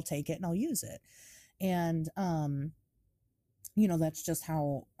 I'll take it and I'll use it. And, that's just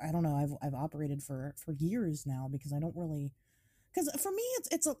how, I don't know, I've operated for years now, because I don't really, because for me,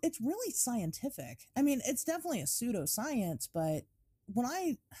 it's really scientific. I mean, it's definitely a pseudoscience, but when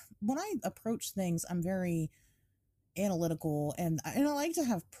I approach things, I'm very analytical, and I like to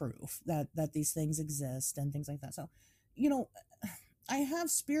have proof that these things exist and things like that. So, I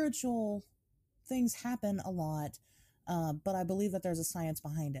have spiritual things happen a lot, but I believe that there's a science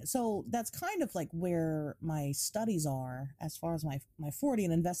behind it. So that's kind of like where my studies are as far as my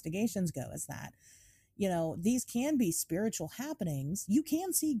Fortean investigations go, is that, these can be spiritual happenings. You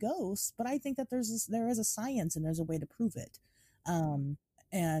can see ghosts, but I think that there is a science and there's a way to prove it. And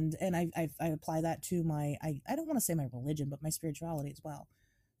I apply that to my, I don't want to say my religion, but my spirituality as well.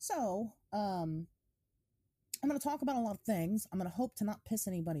 So, I'm going to talk about a lot of things. I'm going to hope to not piss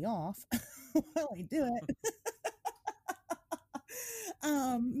anybody off while I do it.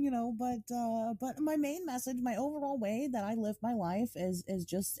 But my main message, my overall way that I live my life is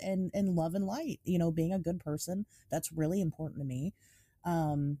just in love and light, being a good person. That's really important to me.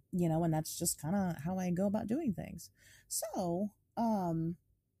 And that's just kind of how I go about doing things. So,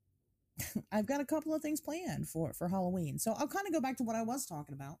 I've got a couple of things planned for Halloween. So I'll kind of go back to what I was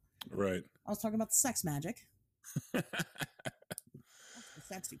talking about. Right. I was talking about the sex magic. That's the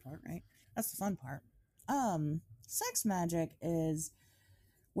sexy part, right? That's the fun part. Sex magic is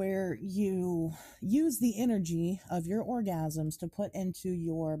where you use the energy of your orgasms to put into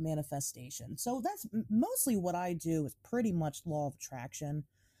your manifestation. So that's mostly what I do, is pretty much law of attraction.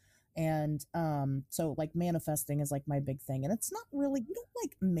 And so like manifesting is like my big thing. And it's not really, you don't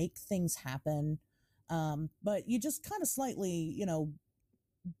like make things happen, but you just kind of slightly,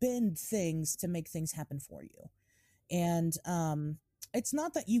 bend things to make things happen for you. And it's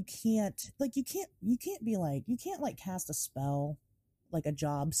not that you can't be like, you can't like cast a spell, like a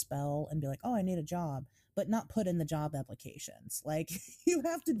job spell, and be like, oh, I need a job, but not put in the job applications. Like, you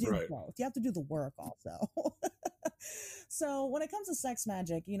have to do both. You have to do the work also. So when it comes to sex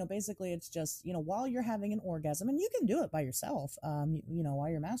magic, basically it's just, while you're having an orgasm, and you can do it by yourself, while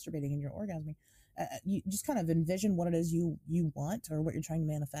you're masturbating and you're orgasming, you just kind of envision what it is you want or what you're trying to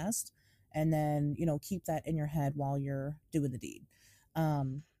manifest, and then, keep that in your head while you're doing the deed.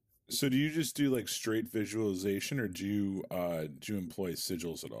 Um, So do you just do like straight visualization, or do you employ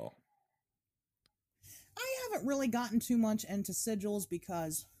sigils at all? I haven't really gotten too much into sigils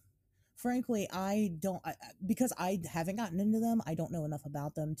because frankly, I don't because I haven't gotten into them. I don't know enough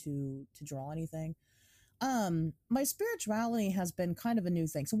about them to draw anything. My spirituality has been kind of a new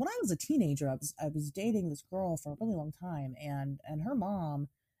thing. So when I was a teenager, I was dating this girl for a really long time, and her mom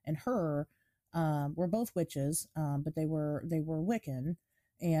and her were both witches, but they were Wiccan.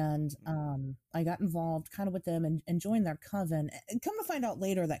 And I got involved kind of with them and joined their coven. And come to find out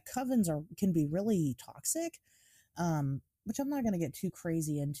later that covens can be really toxic, which I'm not going to get too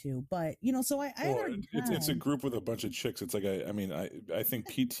crazy into. But so I Well, already it's a had. group with a bunch of chicks. It's like I mean, I think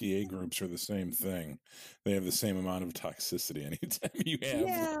PTA groups are the same thing. They have the same amount of toxicity. Anytime you have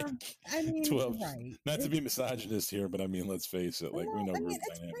Yeah, like I mean, 12, right. not to be misogynist here, but I mean, let's face it. Like we Well, know I mean, group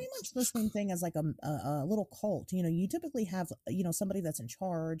it's pretty dynamics. much the same thing as like a little cult. You typically have somebody that's in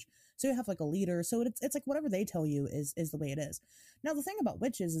charge, so you have like a leader. So it's like whatever they tell you is the way it is. Now the thing about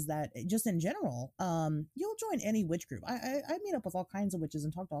witches is that just in general, you'll join any witch group. I meet up with all kinds of witches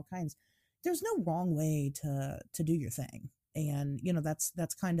and talk to all kinds. There's no wrong way to do your thing, and that's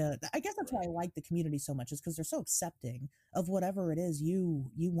kind of, I guess that's why Right. I like the community so much, is because they're so accepting of whatever it is you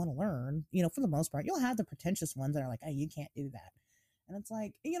want to learn. For the most part, you'll have the pretentious ones that are like, "Hey, you can't do that," and it's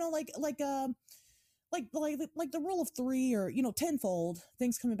like, like the rule of three, or tenfold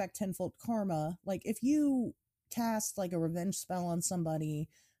things coming back tenfold karma. Like if you cast like a revenge spell on somebody,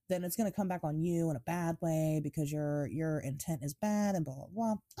 then it's going to come back on you in a bad way because your intent is bad and blah blah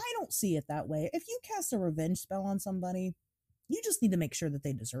blah. I don't see it that way. If you cast a revenge spell on somebody, you just need to make sure that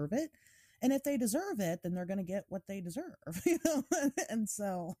they deserve it. And if they deserve it, then they're going to get what they deserve, And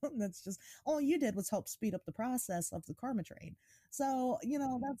so that's just, all you did was help speed up the process of the karma train. So,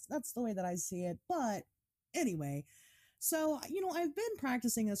 that's the way that I see it. But anyway, so, I've been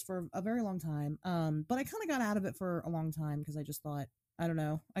practicing this for a very long time. But I kind of got out of it for a long time because I just thought, I don't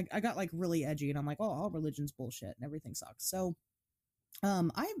know, I got like really edgy, and I'm like, oh, all religion's bullshit and everything sucks. So,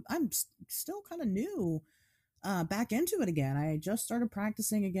 I'm still kind of new back into it again. I just started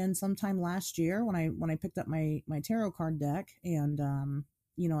practicing again sometime last year when I picked up my tarot card deck, and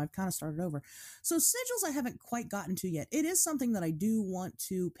I've kind of started over. So sigils I haven't quite gotten to yet. It is something that I do want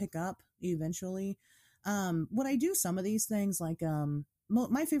to pick up eventually. When I do some of these things, like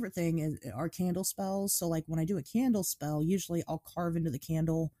my favorite thing are candle spells. So like when I do a candle spell, usually I'll carve into the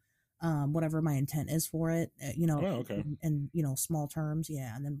candle whatever my intent is for it, Oh, okay. in small terms,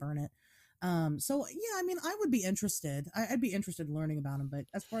 yeah, and then burn it. So yeah, I mean, I would be interested. I'd be interested in learning about them, but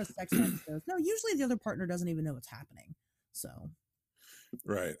as far as sex magic goes, no, usually the other partner doesn't even know what's happening. So,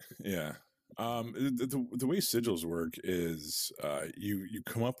 Right. Yeah. The way sigils work is you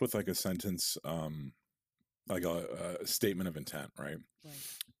come up with like a sentence, like a statement of intent, right? right.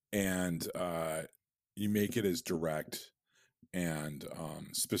 And you make it as direct and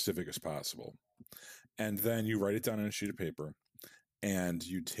specific as possible. And then you write it down on a sheet of paper, and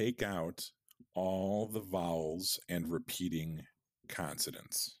you take out all the vowels and repeating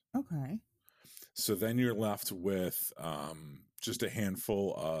consonants. Okay. So then you're left with just a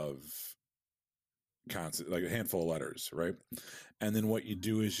handful of like a handful of letters, right? And then what you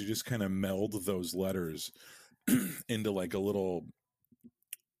do is you just kind of meld those letters into like a little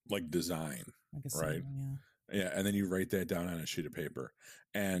like design, Like a right? symbol, yeah. Yeah, and then you write that down on a sheet of paper,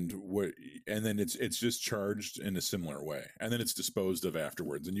 and then it's just charged in a similar way, and then it's disposed of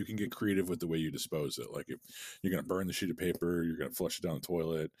afterwards. And you can get creative with the way you dispose it. Like if you're going to burn the sheet of paper, you're going to flush it down the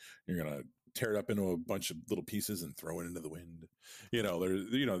toilet, you're going to tear it up into a bunch of little pieces and throw it into the wind. You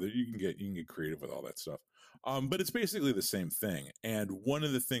can get creative with all that stuff. But it's basically the same thing. And one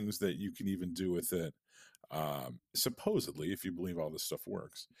of the things that you can even do with it, supposedly, if you believe all this stuff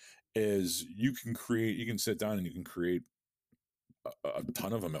works, is you can sit down and you can create a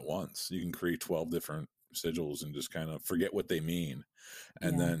ton of them at once. You can create 12 different sigils and just kind of forget what they mean,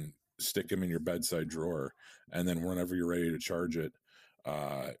 and Yeah. then stick them in your bedside drawer. And then whenever you're ready to charge it,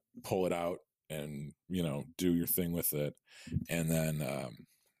 pull it out and, do your thing with it. And then,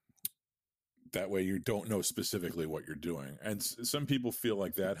 that way you don't know specifically what you're doing. And some people feel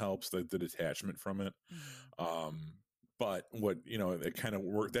like that helps, the detachment from it. Mhm. But what, it kind of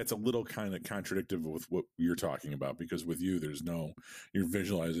work, that's a little kind of contradictive with what you're talking about, because with you, you're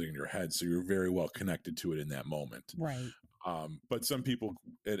visualizing in your head. So you're very well connected to it in that moment. Right. But some people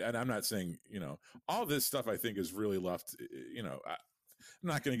and I'm not saying, all this stuff I think is really left, I'm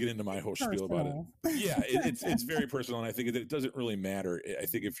not going to get into my whole spiel about it. Yeah, it's very personal, and I think it doesn't really matter. I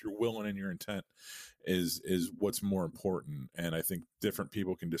think if you're willing and your intent is what's more important, and I think different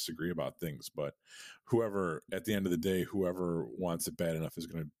people can disagree about things, but whoever, at the end of the day, whoever wants it bad enough is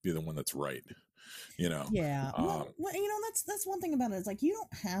going to be the one that's right. Yeah. Well, that's one thing about it. It's like you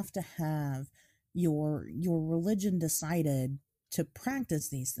don't have to have your religion decided to practice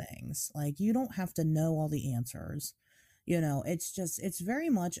these things. Like you don't have to know all the answers. It's very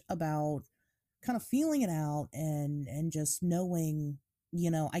much about kind of feeling it out and just knowing,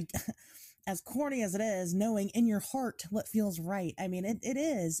 I as corny as it is, knowing in your heart what feels right. I mean, it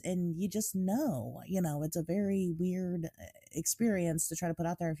is, and you just know, it's a very weird experience to try to put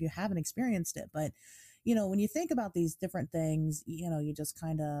out there if you haven't experienced it. But, when you think about these different things, you just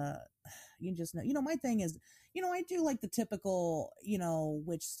kind of, you just know, my thing is, I do like the typical,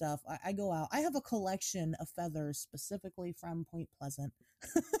 witch stuff. I go out, I have a collection of feathers specifically from Point Pleasant.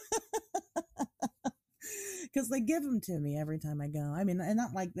 Because they give them to me every time I go. I mean, and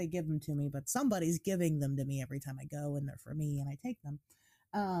not like they give them to me, but somebody's giving them to me every time I go, and they're for me, and I take them.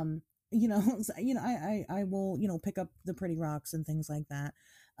 I will, pick up the pretty rocks and things like that.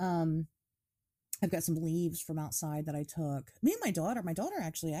 I've got some leaves from outside that I took. Me and my daughter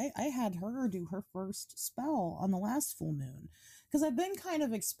actually, I had her do her first spell on the last full moon, because I've been kind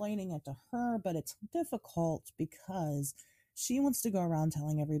of explaining it to her, but it's difficult because she wants to go around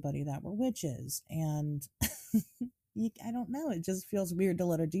telling everybody that we're witches, and I don't know. It just feels weird to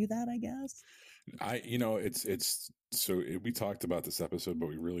let her do that, I guess. It's so we talked about this episode, but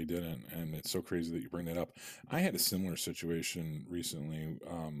we really didn't. And it's so crazy that you bring that up. I had a similar situation recently,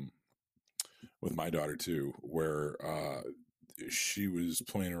 with my daughter too, where, she was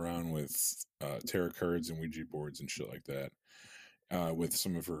playing around with, tarot cards and Ouija boards and shit like that, with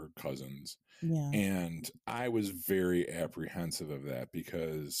some of her cousins. Yeah. And I was very apprehensive of that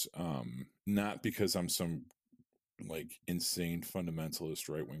because, not because I'm some like insane fundamentalist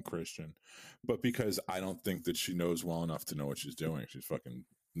right wing Christian, but because I don't think that she knows well enough to know what she's doing. She's fucking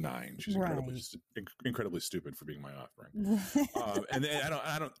 9. She's incredibly stupid for being my offspring. And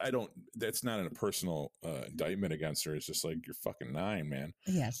I don't. That's not a personal indictment against her. It's just like, you're fucking 9, man.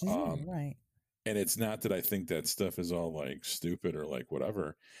 Yeah, she's right. And it's not that I think that stuff is all like stupid or like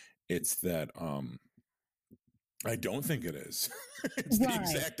whatever. It's that I don't think it is. It's the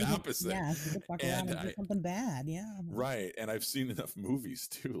exact opposite. Yeah, she could fuck around and do something bad. Yeah. Right. And I've seen enough movies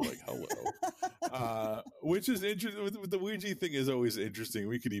too, like hello. Which is interesting. With the Ouija thing is always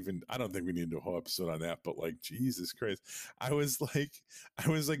interesting. I don't think we need to do a whole episode on that, but like, Jesus Christ. I was like,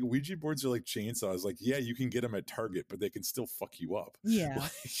 Ouija boards are like chainsaws. Like, yeah, you can get them at Target, but they can still fuck you up. Yeah.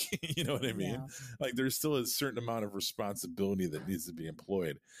 Like, you know what I mean? Yeah. Like, there's still a certain amount of responsibility that needs to be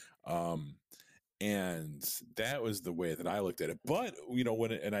employed. And that was the way that I looked at it. But,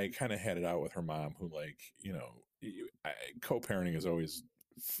 and I kind of had it out with her mom, who, like, co-parenting is always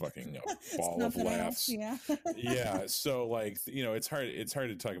fucking a ball of laughs. Yeah. Yeah. So, like, it's hard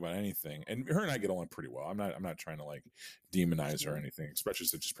to talk about anything. And her and I get along pretty well. I'm not trying to like demonize her or anything, especially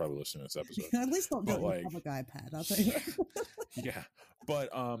since she's probably listening to this episode. At least don't do it on public iPad. I'll tell you. Yeah. But,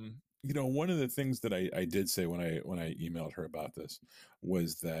 one of the things that I did say when I emailed her about this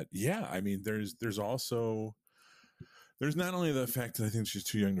was that, yeah, I mean, there's not only the fact that I think she's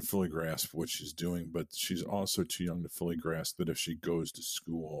too young to fully grasp what she's doing, but she's also too young to fully grasp that if she goes to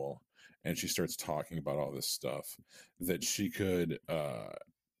school and she starts talking about all this stuff, that she could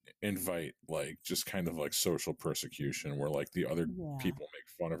invite like just kind of like social persecution where like the other people make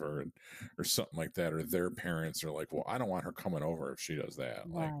fun of her or something like that, or their parents are like, well, I don't want her coming over if she does that.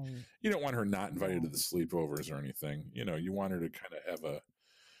 Like, you don't want her not invited to the sleepovers or anything. You want her to kind of have a,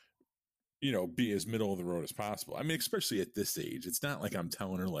 be as middle of the road as possible. I mean, especially at this age, it's not like I'm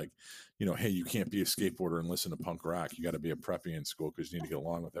telling her like, hey, you can't be a skateboarder and listen to punk rock. You got to be a preppy in school because you need to get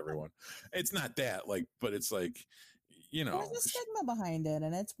along with everyone. It's not that, like, but it's like, there's a stigma behind it,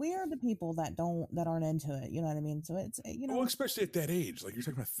 and it's weird to people that aren't into it. You know what I mean? So it's, well, especially at that age, like you're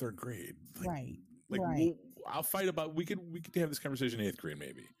talking about 3rd grade, like, right? Like, right. I'll fight about. We could have this conversation in 8th grade,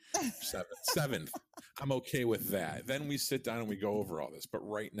 maybe 7th. I'm okay with that. Then we sit down and we go over all this. But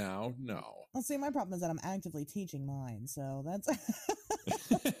right now, no. Well, see, my problem is that I'm actively teaching mine, so that's.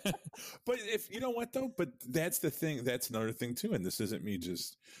 But if you know what though, but that's the thing. That's another thing too. And this isn't me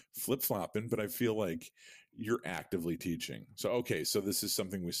just flip flopping, but I feel like you're actively teaching. So, okay, so this is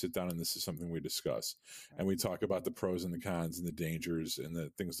something we sit down and this is something we discuss and we talk about the pros and the cons and the dangers and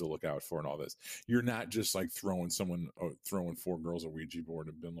the things to look out for and all this. You're not just like throwing 4 girls a Ouija board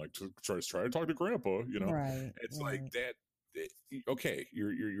and been like, try to talk to grandpa, Right. It's like that. okay,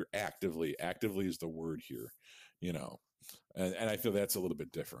 you're actively is the word here, you know. And I feel that's a little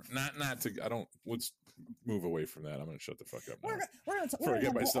bit different. Not to I don't let's move away from that. I'm going to shut the fuck up now before I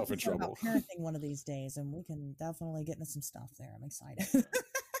get myself in trouble. About parenting one of these days, and we can definitely get into some stuff there. I'm excited.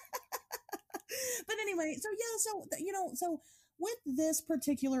 But anyway, so with this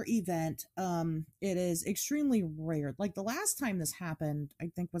particular event, it is extremely rare. Like the last time this happened,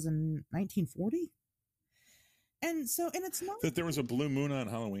 I think was in 1940. And it's not that there was a blue moon on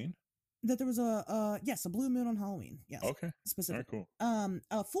Halloween. That there was a blue moon on Halloween. Yes. Okay. Specifically. All right,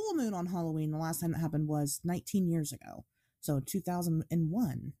 cool. A full moon on Halloween. The last time that happened was 19 years ago. So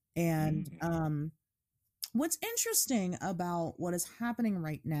 2001. And what's interesting about what is happening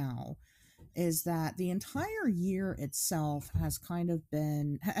right now is that the entire year itself has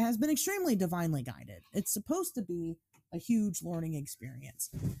been extremely divinely guided. It's supposed to be a huge learning experience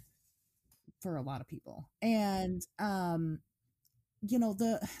for a lot of people. And so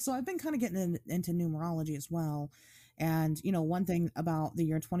I've been kind of getting into numerology as well. And, one thing about the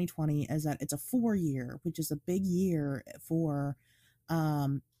year 2020 is that it's a 4-year, which is a big year for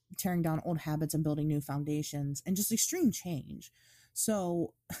tearing down old habits and building new foundations and just extreme change.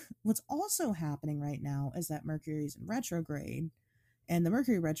 So what's also happening right now is that Mercury's in retrograde, and the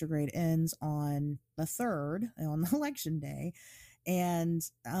Mercury retrograde ends on the 3rd, on the election day. And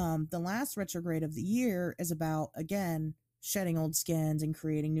the last retrograde of the year is about, again, shedding old skins and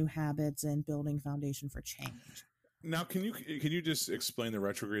creating new habits and building foundation for change. Now, can you just explain the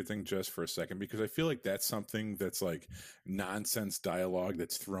retrograde thing just for a second? Because I feel like that's something that's like nonsense dialogue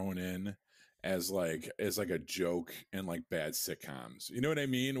that's thrown in as like a joke in like bad sitcoms. You know what I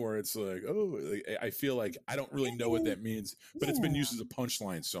mean? Where it's like, oh, I feel like I don't really know what that means, but it's been used as a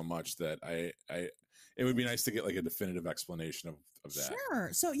punchline so much that it would be nice to get like a definitive explanation of that. Sure.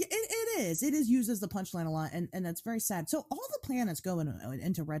 So it is used as the punchline a lot, and that's very sad. So all the planets go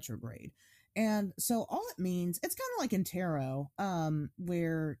into retrograde. And so all it means, it's kind of like in tarot,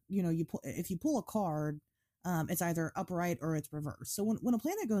 where, if you pull a card, it's either upright or it's reversed. So when a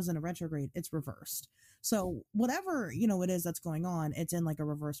planet goes into retrograde, it's reversed. So whatever, it is that's going on, it's in like a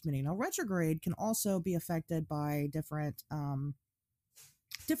reverse meaning. Now, retrograde can also be affected by different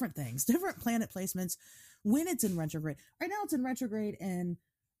things, different planet placements when it's in retrograde. Right now it's in retrograde and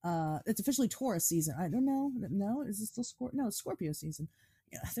it's officially Taurus season. I don't know. No, is it still Scorpio? No, it's Scorpio season.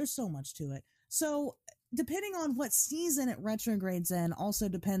 Yeah, there's so much to it. So depending on what season it retrogrades in also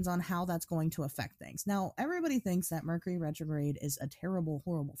depends on how that's going to affect things. Now, everybody thinks that Mercury retrograde is a terrible,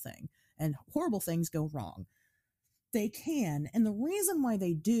 horrible thing, and horrible things go wrong. They can. And the reason why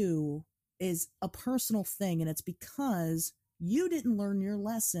they do is a personal thing. And it's because you didn't learn your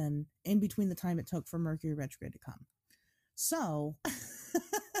lesson in between the time it took for Mercury retrograde to come. So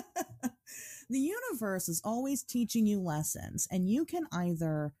the universe is always teaching you lessons, and you can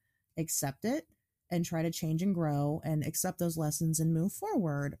either accept it and try to change and grow and accept those lessons and move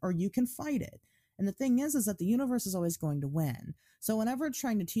forward, or you can fight it. And the thing is that the universe is always going to win. So whenever it's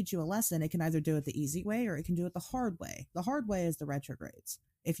trying to teach you a lesson, it can either do it the easy way or it can do it the hard way. The hard way is the retrogrades.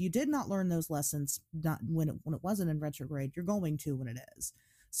 If you did not learn those lessons not when it wasn't in retrograde, you're going to when it is.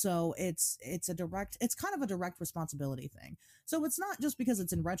 So it's kind of a direct responsibility thing. So it's not just because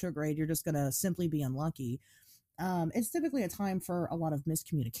it's in retrograde, you're just going to simply be unlucky. It's typically a time for a lot of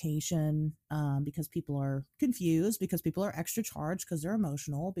miscommunication, because people are confused, because people are extra charged, because they're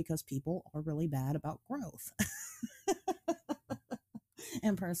emotional, because people are really bad about growth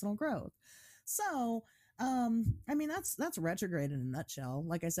and personal growth. So, that's retrograde in a nutshell,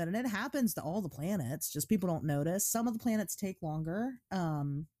 like I said, and it happens to all the planets, just people don't notice. Some of the planets take longer.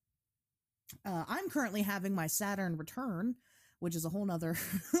 I'm currently having my Saturn return, which is a whole nother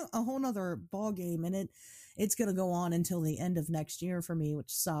ball game, and it's going to go on until the end of next year for me, which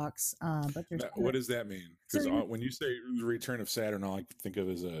sucks. But what does that mean? Because when you say the return of Saturn, all I can think of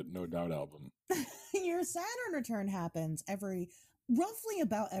is a No Doubt album. Your Saturn return happens roughly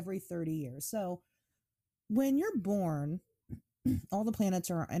about every 30 years. So when you're born, all the planets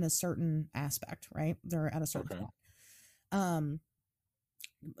are in a certain aspect, right? They're at a certain spot.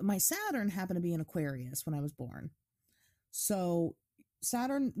 My Saturn happened to be in Aquarius when I was born. So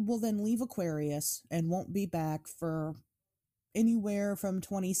Saturn will then leave Aquarius and won't be back for anywhere from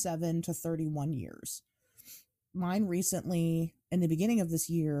 27 to 31 years. Mine recently, in the beginning of this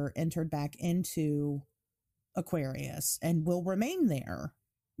year, entered back into Aquarius and will remain there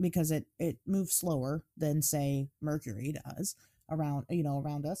because it moves slower than, say, Mercury does around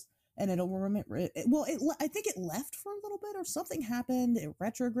us. And it'll remain. I think it left for a little bit, or something happened. It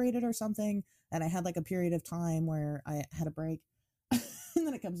retrograded or something, and I had like a period of time where I had a break, and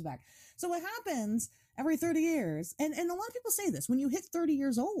then it comes back. So what happens every 30 years. And a lot of people say this, when you hit 30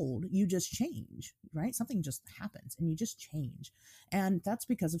 years old, you just change, right? Something just happens and you just change. And that's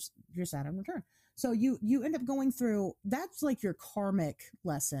because of your Saturn return. So you end up going through, that's like your karmic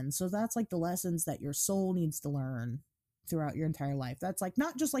lesson. So that's like the lessons that your soul needs to learn throughout your entire life. That's like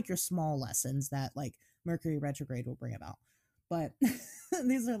not just like your small lessons that like Mercury retrograde will bring about, but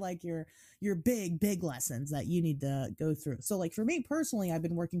these are like your big lessons that you need to go through. So like for me personally, I've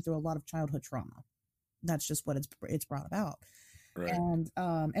been working through a lot of childhood trauma. That's just what it's brought about. Right.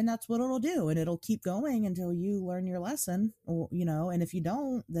 And that's what it'll do. And it'll keep going until you learn your lesson, or, you know, and if you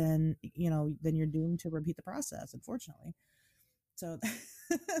don't, then, you know, then you're doomed to repeat the process, unfortunately. So,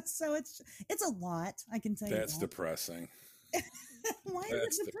 so it's a lot, I can tell you. That's depressing. Why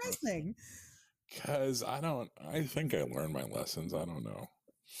is it depressing? Because I think I learned my lessons. I don't know.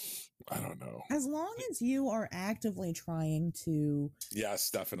 As long as you are actively trying to.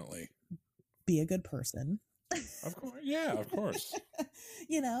 Yes, definitely. Be a good person. Of course. Yeah, of course.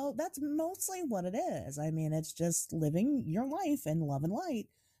 You know, that's mostly what it is. I mean, it's just living your life in love and light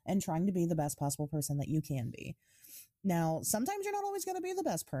and trying to be the best possible person that you can be. Now, sometimes you're not always going to be the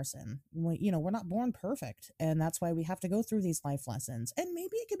best person. You know, we're not born perfect. And that's why we have to go through these life lessons. And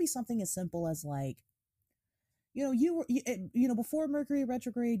maybe it could be something as simple as like, you know, you know, before Mercury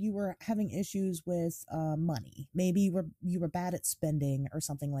retrograde, you were having issues with money. Maybe you were bad at spending or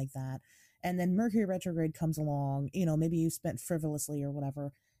something like that. And then Mercury retrograde comes along, you know, maybe you spent frivolously or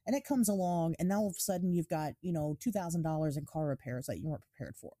whatever, and it comes along and now all of a sudden you've got, you know, $2,000 in car repairs that you weren't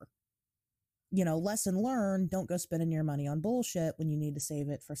prepared for. You know, lesson learned, don't go spending your money on bullshit when you need to save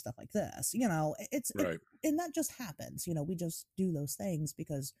it for stuff like this. You know, right. And that just happens. You know, we just do those things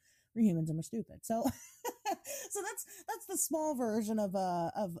because we're humans and we're stupid. So, so that's the small version of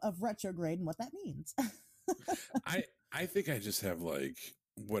retrograde and what that means. I think I just have like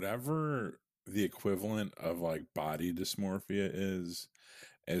whatever the equivalent of like body dysmorphia is,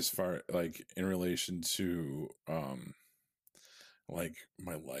 as far like in relation to like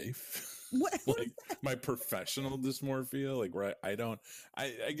my life. Like my professional dysmorphia, like right,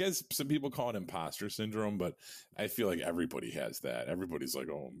 I guess some people call it imposter syndrome, but I feel like everybody has that. Everybody's like,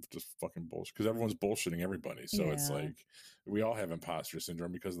 oh, I'm just fucking bullshit, because everyone's bullshitting everybody. So it's like we all have imposter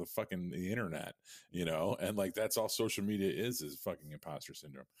syndrome because of the internet, you know, and like that's all social media is fucking imposter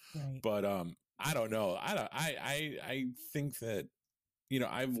syndrome. Right. But I don't know. I think that, you know,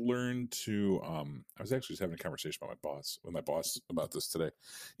 I've learned to, I was actually just having a conversation with my boss about this today.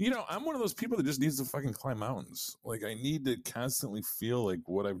 You know, I'm one of those people that just needs to fucking climb mountains. Like I need to constantly feel like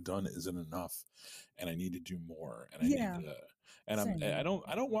what I've done isn't enough and I need to do more. And I need to, and I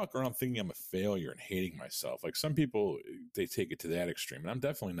don't walk around thinking I'm a failure and hating myself. Like some people, they take it to that extreme, and I'm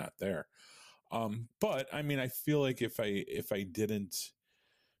definitely not there. But I mean, I feel like if I didn't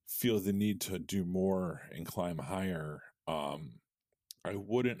feel the need to do more and climb higher, I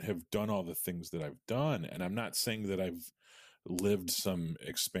wouldn't have done all the things that I've done. And I'm not saying that I've lived some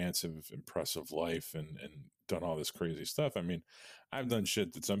expansive, impressive life and done all this crazy stuff. I mean, I've done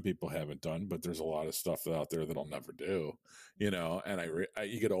shit that some people haven't done, but there's a lot of stuff out there that I'll never do, you know, and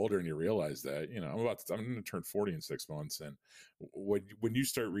you get older and you realize that, you know, I'm going to turn 40 in 6 months. And when you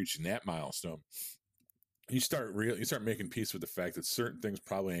start reaching that milestone, you start making peace with the fact that certain things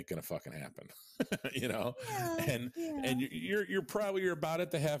probably ain't gonna fucking happen, you know, and you're about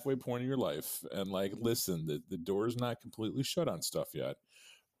at the halfway point of your life, and like, listen, the door's not completely shut on stuff yet,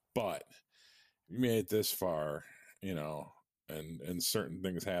 but you made it this far, you know, and certain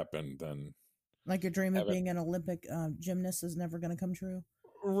things happen, then like your dream of being an Olympic gymnast is never going to come true.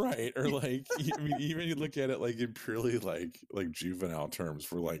 Right. Or like, I mean, even you look at it like in purely like juvenile terms,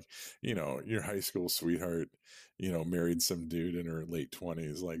 for like, you know, your high school sweetheart, you know, married some dude in her late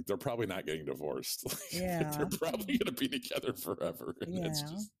 20s, like they're probably not getting divorced. Like, they're probably going to be together forever. And it's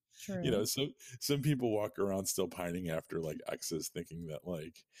just, true. You know, so some people walk around still pining after like exes, thinking that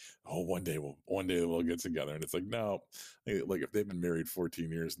like, oh, one day we'll get together. And it's like, no, like if they've been married 14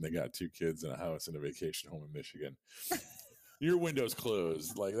 years and they got 2 kids and a house and a vacation home in Michigan, your window's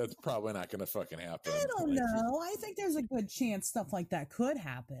closed. Like that's probably not going to fucking happen. I don't know. I think there's a good chance stuff like that could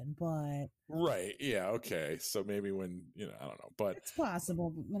happen, but right, yeah, okay. So maybe when, you know, I don't know, but it's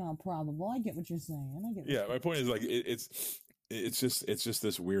possible, but, you know, probable. I get what you're saying. My point is like it's just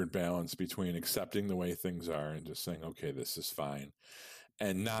this weird balance between accepting the way things are and just saying, okay, this is fine,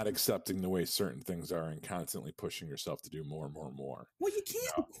 and not accepting the way certain things are and constantly pushing yourself to do more and more and more. Well, you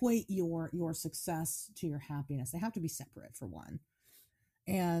can't equate your success to your happiness. They have to be separate, for one.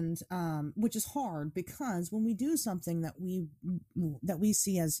 And which is hard, because when we do something that we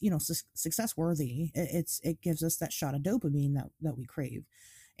see as, you know, success worthy, it gives us that shot of dopamine that we crave.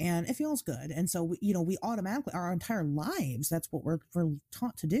 and it feels good. And so, we automatically, our entire lives, that's what we're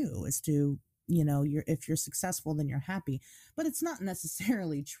taught to do, is to, if you're successful, then you're happy. But it's not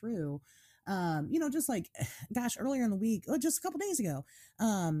necessarily true. Just like, gosh, earlier in the week, just a couple days ago,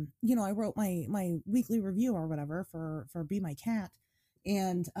 I wrote my weekly review or whatever for Be My Cat,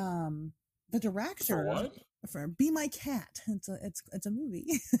 and the director For what? For Be My Cat. It's a movie.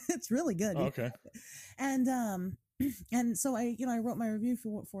 It's really good. Oh, okay. And and so I wrote my review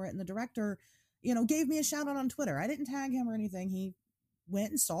for it, and the director, gave me a shout out on Twitter. I didn't tag him or anything. He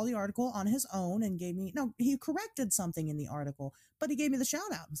went and saw the article on his own and he corrected something in the article, but he gave me the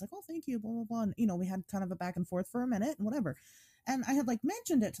shout out. I was like, oh, thank you, blah, blah, blah. And, we had kind of a back and forth for a minute and whatever. And I had like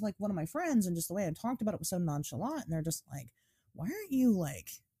mentioned it to like one of my friends, and just the way I talked about it was so nonchalant. And they're just like, why aren't you like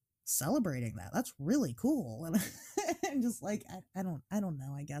celebrating that? That's really cool. And I'm just like, I don't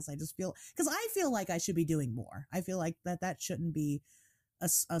know. I guess I just feel, because I feel like I should be doing more. I feel like that shouldn't be a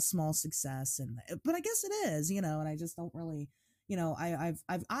small success. But I guess it is, and I just don't really, I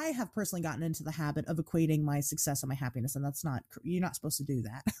have personally gotten into the habit of equating my success and my happiness, and you're not supposed to do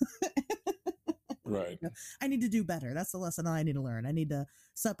that. Right. I need to do better. That's the lesson I need to learn. I need to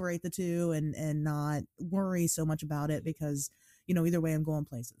separate the two and not worry so much about it, because, either way I'm going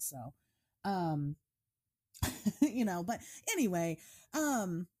places. So, but anyway,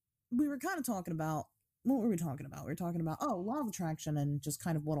 we were kind of talking about, what were we talking about? We were talking about, law of attraction, and just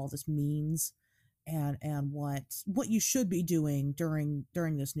kind of what all this means, and what you should be doing during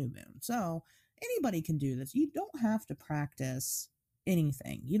this new moon. So anybody can do this. You don't have to practice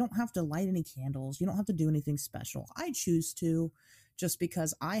anything. You don't have to light any candles. You don't have to do anything special. I choose to, just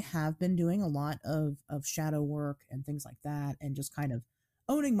because I have been doing a lot of shadow work and things like that, and just kind of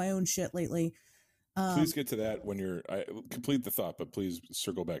owning my own shit lately. Please get to that when I complete the thought, but please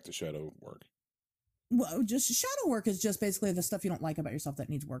circle back to shadow work. Well, just shadow work is just basically the stuff you don't like about yourself that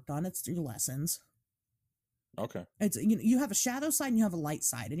needs worked on. It's your lessons. Okay. It's, you have a shadow side and you have a light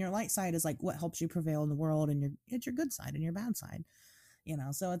side, and your light side is like what helps you prevail in the world, and it's your good side and your bad side.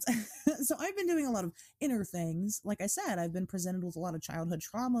 So it's, so I've been doing a lot of inner things. Like I said, I've been presented with a lot of childhood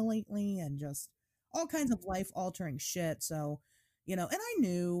trauma lately, and just all kinds of life altering shit. So, and I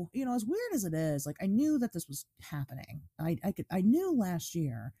knew, as weird as it is, like I knew that this was happening. I knew last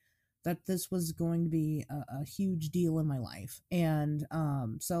year that this was going to be a huge deal in my life. And,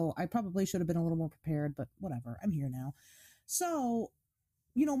 so I probably should have been a little more prepared, but whatever, I'm here now. So,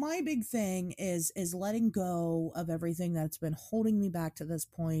 my big thing is letting go of everything that's been holding me back to this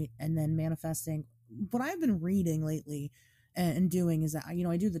point, and then manifesting. What I've been reading lately and doing is that,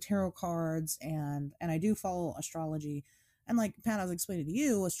 I do the tarot cards, and I do follow astrology. And like Pat, I was explaining to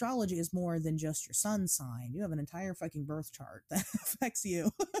you, astrology is more than just your sun sign. You have an entire fucking birth chart that affects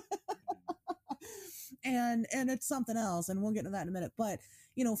you. And it's something else, and we'll get to that in a minute. But,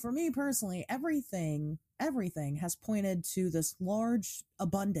 for me personally, everything has pointed to this large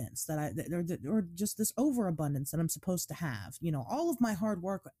abundance or just this overabundance that I'm supposed to have. All of my hard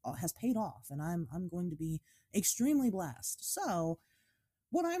work has paid off, and I'm going to be extremely blessed. So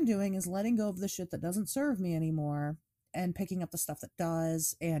what I'm doing is letting go of the shit that doesn't serve me anymore, and picking up the stuff that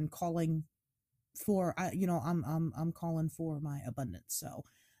does, and calling for, I'm calling for my abundance. So,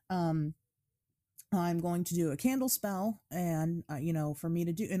 I'm going to do a candle spell, and, in order for me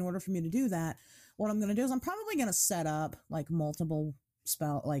to do that, what I'm going to do is I'm probably going to set up like multiple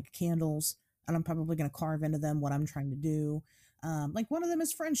candles, and I'm probably going to carve into them what I'm trying to do. Like one of them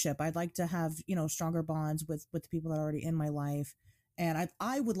is friendship. I'd like to have, stronger bonds with the people that are already in my life. And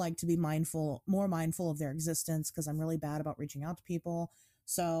I would like to be more mindful of their existence, because I'm really bad about reaching out to people.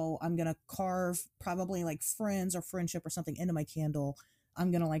 So I'm going to carve probably like friends or friendship or something into my candle. I'm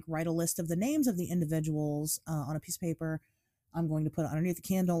going to like write a list of the names of the individuals on a piece of paper. I'm going to put it underneath the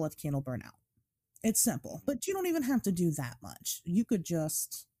candle, let the candle burn out. It's simple, but you don't even have to do that much. You could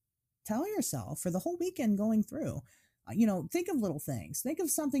just tell yourself for the whole weekend going through, think of little things. Think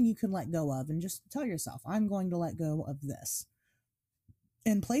of something you can let go of, and just tell yourself, I'm going to let go of this.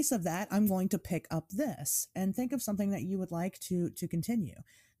 In place of that, I'm going to pick up this, and think of something that you would like to continue.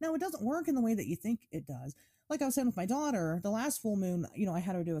 Now, it doesn't work in the way that you think it does. Like I was saying with my daughter, the last full moon, I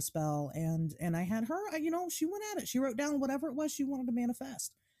had her do a spell, and I had her, she went at it. She wrote down whatever it was she wanted to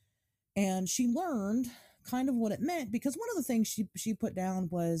manifest. And she learned kind of what it meant, because one of the things she put down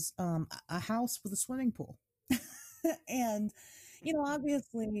was a house with a swimming pool. And,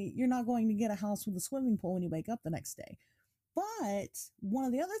 obviously you're not going to get a house with a swimming pool when you wake up the next day. But one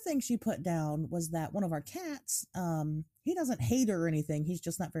of the other things she put down was that one of our cats, he doesn't hate her or anything. He's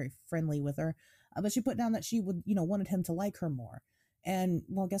just not very friendly with her. But she put down that she would, wanted him to like her more. And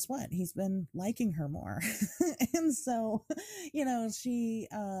well, guess what? He's been liking her more. And so, she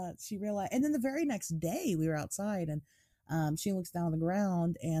realized, and then the very next day we were outside and she looks down on the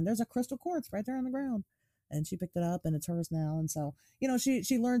ground and there's a crystal quartz right there on the ground. And she picked it up and it's hers now. And so,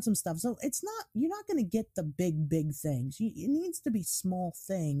 she learned some stuff. So you're not going to get the big things. It needs to be small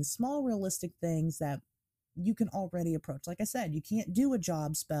things, small realistic things that you can already approach. Like I said, you can't do a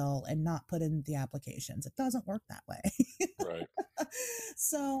job spell and not put in the applications. It doesn't work that way. Right.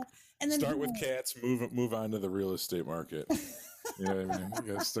 So, and then start with cats, move on to the real estate market. You know what I mean?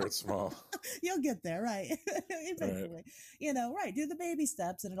 You gotta start small. You'll get there, right? Eventually, right. Do the baby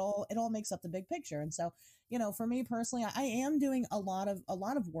steps, and it all makes up the big picture. And so, for me personally, I am doing a lot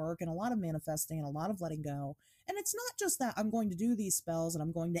of work and a lot of manifesting and a lot of letting go. And it's not just that I'm going to do these spells and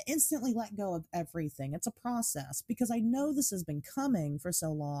I'm going to instantly let go of everything. It's a process because I know this has been coming for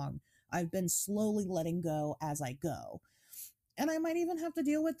so long. I've been slowly letting go as I go. And I might even have to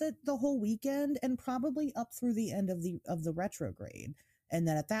deal with it the whole weekend and probably up through the end of the retrograde. And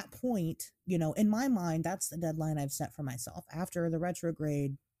then at that point, in my mind, that's the deadline I've set for myself. After the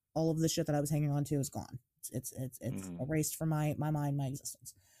retrograde, all of the shit that I was hanging on to is gone. It's erased from my mind, my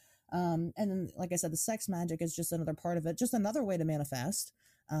existence. And then, like I said, the sex magic is just another part of it, just another way to manifest.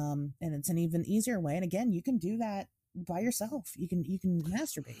 And it's an even easier way. And again, you can do that by yourself. You can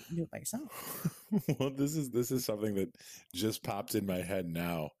masturbate and do it by yourself. Well, this is something that just popped in my head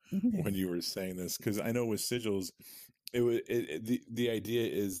now when you were saying this, because I know with sigils, the idea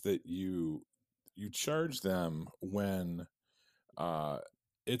is that you charge them when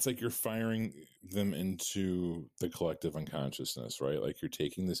it's like you're firing them into the collective unconsciousness, right? Like you're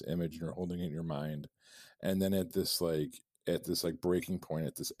taking this image and you're holding it in your mind, and then at this breaking point,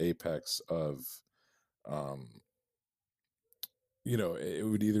 at this apex of it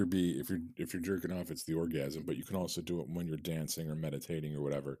would either be if you're jerking off, it's the orgasm, but you can also do it when you're dancing or meditating or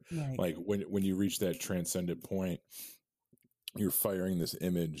whatever. Right. Like when you reach that transcendent point, you're firing this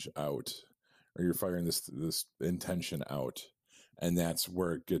image out, or you're firing this intention out, and that's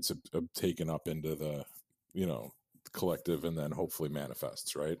where it gets taken up into the collective, and then hopefully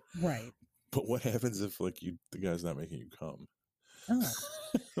manifests, right? Right. But what happens if the guy's not making you come? Oh.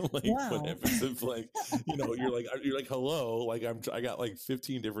 What happens if you're like hello, I got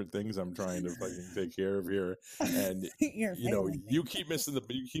 15 different things I'm trying to fucking take care of here, and you keep missing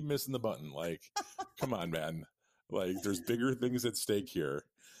the button. Like, come on, man. Like, there's bigger things at stake here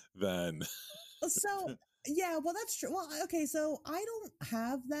than. So yeah, well, that's true. Well, okay, so I don't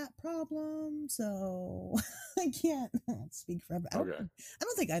have that problem, so I can't speak for everybody. I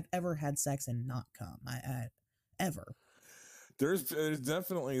don't think I've ever had sex and not come. I ever. There's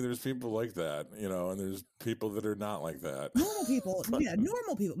definitely people like that, and there's people that are not like that. Normal people,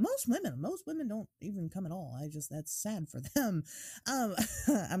 normal people. Most women don't even come at all. That's sad for them.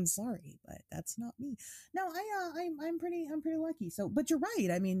 I'm sorry, but that's not me. No, I'm pretty lucky. So, but you're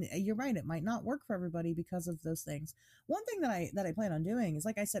right. I mean, you're right. It might not work for everybody because of those things. One thing that I plan on doing is,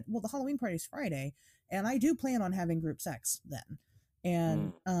 like I said, well, the Halloween party is Friday, and I do plan on having group sex then,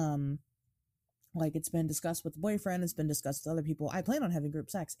 and like it's been discussed with the boyfriend, it's been discussed with other people. I plan on having group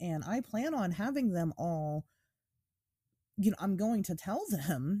sex, and I plan on having them all, I'm going to tell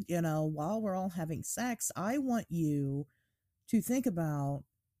them, while we're all having sex, I want you to think about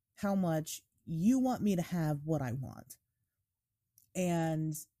how much you want me to have what I want.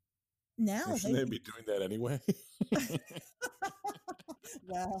 And now shouldn't they be doing that anyway?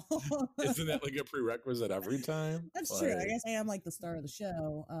 Well, isn't that like a prerequisite every time? That's true. I guess I am like the star of the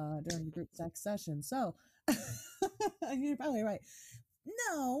show during the group sex session. So you're probably right.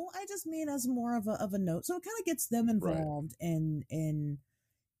 No, I just mean as more of a note. So it kind of gets them involved in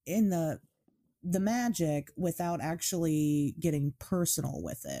the magic without actually getting personal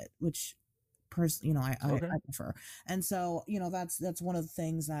with it, which I prefer. And so, that's one of the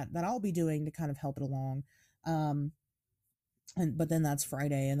things that I'll be doing to kind of help it along. But then that's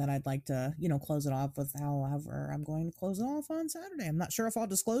Friday, and then I'd like to, close it off with however I'm going to close it off on Saturday. I'm not sure if I'll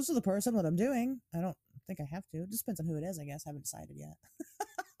disclose to the person what I'm doing. I don't think I have to. It just depends on who it is, I guess. I haven't decided yet.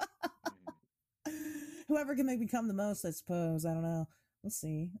 Whoever can make me come the most, I suppose. I don't know. We'll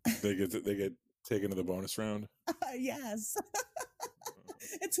see. They get taken to the bonus round? Yes.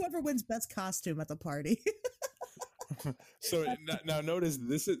 It's whoever wins best costume at the party. So now notice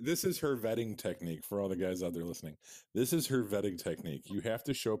this is her vetting technique for all the guys out there listening. This is her vetting technique. You have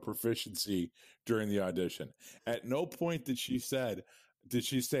to show proficiency during the audition. At no point did she say,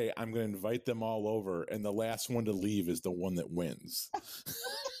 I'm going to invite them all over, and the last one to leave is the one that wins.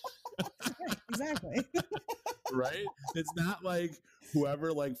 Right, exactly. Right? It's not like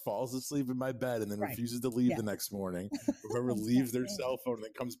whoever like falls asleep in my bed and then Right. refuses to leave Yeah. the next morning, whoever leaves their cell phone and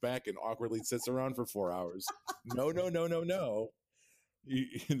then comes back and awkwardly sits around for 4 hours. No.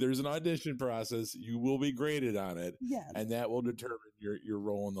 There's an audition process. You will be graded on it, Yes. and that will determine your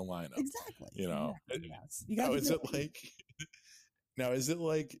role in the lineup. Exactly. You know. Exactly, yes. You Now, got is it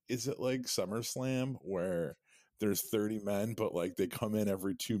like SummerSlam where there's 30 men, but like they come in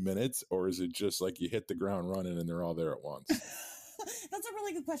every 2 minutes, or is it just like you hit the ground running and they're all there at once? That's a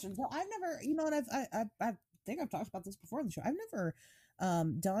really good question. So I've never, and I think I've talked about this before on the show. I've never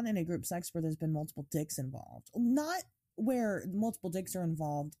done any group sex where there's been multiple dicks involved. Not where multiple dicks are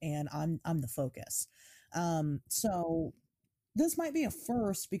involved and I'm the focus. So this might be a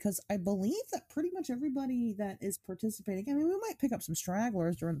first because I believe that pretty much everybody that is participating, I mean, we might pick up some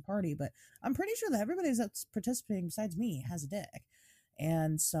stragglers during the party, but I'm pretty sure that everybody that's participating besides me has a dick.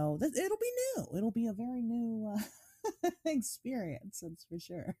 And so it'll be new. It'll be a very new experience, that's for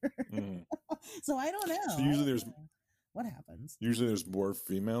sure. So I don't know. So usually what happens. Usually there's more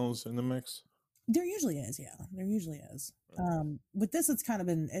females in the mix. There usually is, yeah. There usually is. With this, it's kind of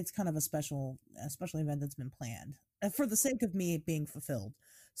a special event that's been planned for the sake of me being fulfilled.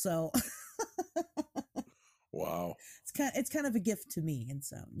 So, wow, it's kind of a gift to me, and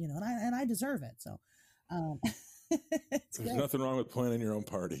so and I deserve it. So, there's nothing wrong with planning your own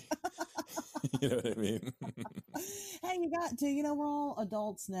party. You know what I mean? Hey, you got to, we're all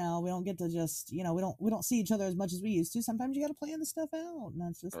adults now. We don't get to just, we don't see each other as much as we used to. Sometimes you got to plan this stuff out, and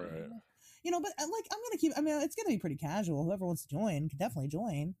that's just right. But like it's gonna be pretty casual. Whoever wants to join can definitely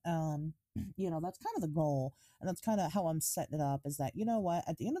join. That's kind of the goal, and that's kind of how I'm setting it up. Is that what,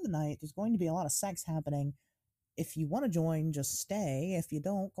 at the end of the night, there's going to be a lot of sex happening. If you want to join, just stay. If you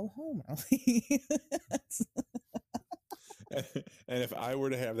don't, go home early. And if I were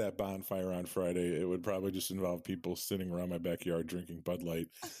to have that bonfire on Friday, it would probably just involve people sitting around my backyard drinking Bud Light,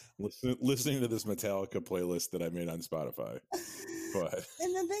 listening to this Metallica playlist that I made on Spotify. But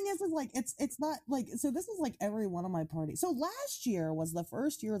and the thing is like it's not like, so this is like every one of my parties. So last year was the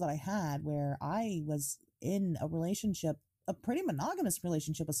first year that I had where I was in a relationship, a pretty monogamous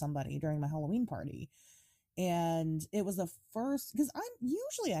relationship with somebody during my Halloween party. And it was the first, because I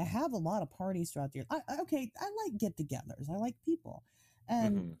have a lot of parties throughout the year. I like get-togethers. I like people,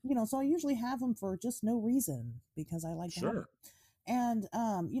 and so I usually have them for just no reason because I like to have them. And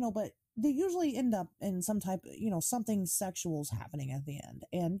but they usually end up in some type, something sexual's happening at the end,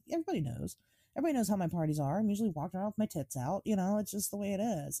 and everybody knows how my parties are. I'm usually walking around with my tits out. It's just the way it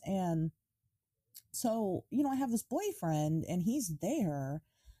is. And so I have this boyfriend, and he's there.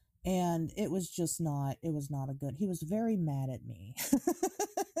 And it was not a good, he was very mad at me.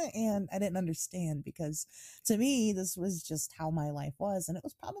 And I didn't understand, because to me, this was just how my life was. And it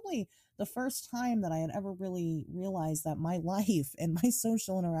was probably the first time that I had ever really realized that my life and my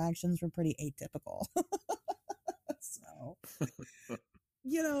social interactions were pretty atypical. So,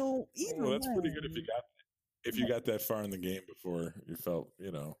 either that's way, pretty good if you got that far in the game before you felt,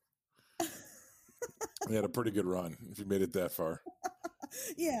 you had a pretty good run if you made it that far.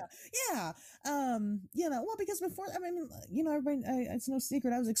 Yeah. Well, because before, everybody, it's no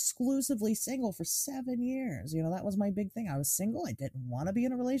secret, I was exclusively single for 7 years. That was my big thing. I was single. I didn't want to be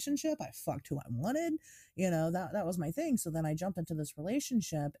in a relationship. I fucked who I wanted. That was my thing. So then I jumped into this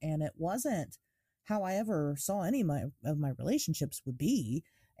relationship, and it wasn't how I ever saw any of my relationships would be.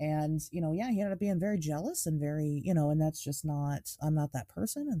 And, he ended up being very jealous and very, and that's just not, I'm not that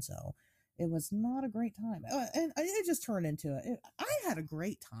person. And so it was not a great time. And it just turned into it. I had a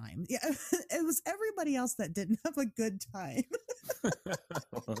great time. Yeah, it was everybody else that didn't have a good time.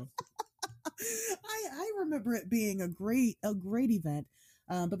 I remember it being a great event.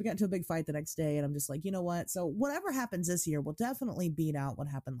 But we got into a big fight the next day, and I'm just like, you know what? So whatever happens this year will definitely beat out what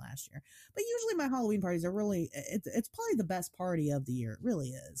happened last year. But usually my Halloween parties are really, it's probably the best party of the year. It really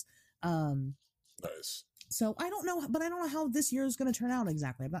is. Nice. So I don't know how this year is going to turn out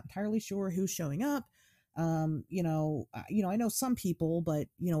exactly. I'm not entirely sure who's showing up. I know some people, but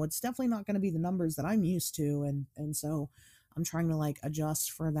it's definitely not going to be the numbers that I'm used to. And so I'm trying to like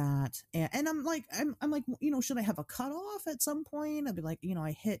adjust for that. And I'm like, should I have a cutoff at some point? I'd be like,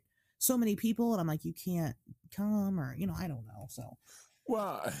 I hit so many people, and I'm like, you can't come, or, I don't know. So.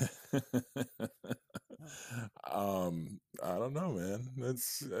 Well, I don't know, man.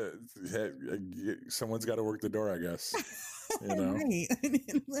 That's someone's got to work the door, I guess. Right.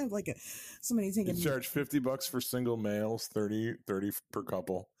 Like somebody taking. You charge $50 for single males, 30 per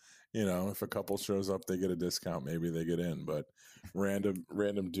couple. If a couple shows up, they get a discount. Maybe they get in, but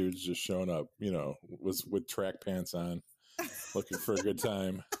random dudes just showing up, was with track pants on, looking for a good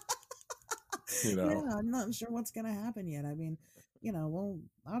time. Yeah, I'm not sure what's gonna happen yet. I mean, well,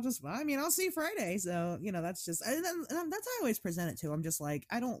 I'll see you Friday. So, that's just, and that's how I always present it too. I'm just like,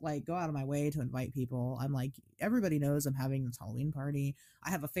 I don't like go out of my way to invite people. I'm like, everybody knows I'm having this Halloween party. I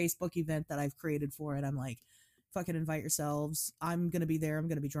have a Facebook event that I've created for it. I'm like, fucking invite yourselves. I'm going to be there. I'm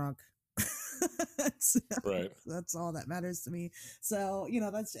going to be drunk. So, Right. that's all that matters to me. So,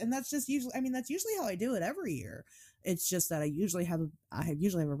 that's just usually, that's usually how I do it every year. It's just that I usually have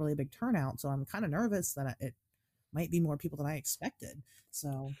a really big turnout. So I'm kind of nervous that it might be more people than I expected.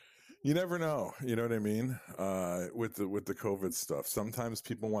 So You never know. You know what I mean? With the COVID stuff, sometimes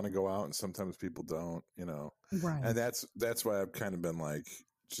people want to go out and sometimes people don't, right. and that's why I've kind of been like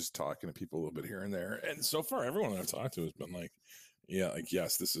just talking to people a little bit here and there. And so far, everyone that I've talked to has been like, yeah, like,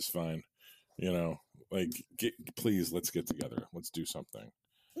 yes, this is fine. Like, please, let's get together. Let's do something.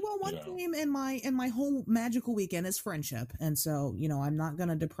 Well, one theme in my whole magical weekend is friendship, and so I'm not going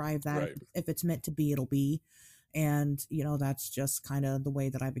to deprive that. Right. If it's meant to be, it'll be, and that's just kind of the way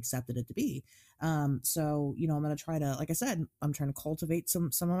that I've accepted it to be. So I'm going to try to, like I said, I'm trying to cultivate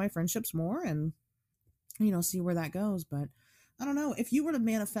some of my friendships more, and see where that goes. But I don't know, if you were to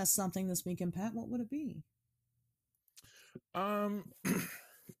manifest something this weekend, Pat, what would it be? I'm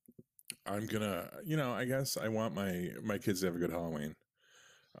gonna, I guess I want my kids to have a good Halloween.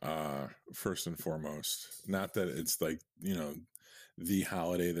 First and foremost, not that it's like, the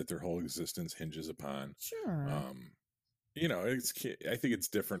holiday that their whole existence hinges upon. Sure. I think it's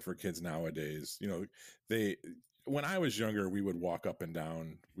different for kids nowadays. When I was younger, we would walk up and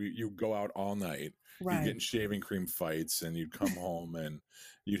down. You go out all night. Right. You'd get in shaving cream fights, and you'd come home and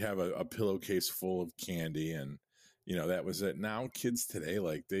you'd have a pillowcase full of candy, and that was it. Now kids today,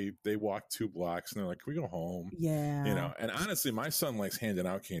 like they walk 2 blocks and they're like, "Can we go home?" Yeah. And honestly, my son likes handing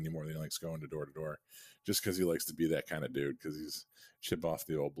out candy more than he likes going to door, just because he likes to be that kind of dude. Because he's chip off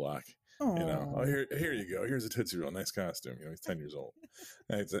the old block. Aww. Oh, here you go. Here's a Tootsie Roll, nice costume. He's 10 years old.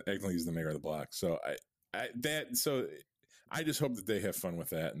 Acting like he's the mayor of the block. So I just hope that they have fun with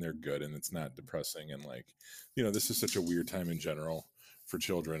that and they're good and it's not depressing. And like, this is such a weird time in general for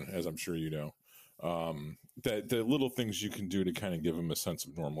children, as I'm sure you know. That the little things you can do to kind of give them a sense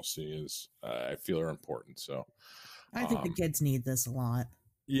of normalcy is, I feel, are important. So I think the kids need this a lot.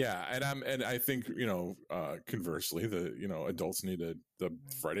 Yeah, and I think conversely, the adults need the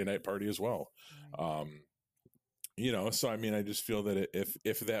Friday night party as well. Right. So I just feel that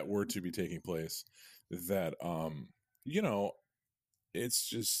if that were to be taking place, that it's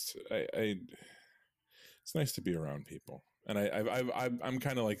just it's nice to be around people, and I'm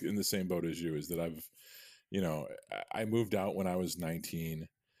kind of like in the same boat as you, is that I moved out when I was 19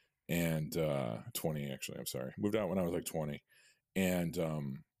 and 20 actually. I'm sorry, moved out when I was like 20. And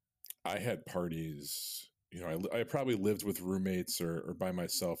I had parties, I probably lived with roommates or by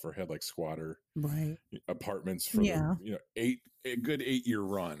myself or had like squatter apartments for a good 8-year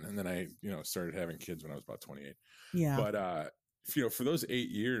run. And then I, started having kids when I was about 28. Yeah. But, for those 8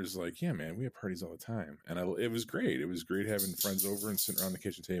 years, like, yeah, man, we had parties all the time. And it was great. It was great having friends over and sitting around the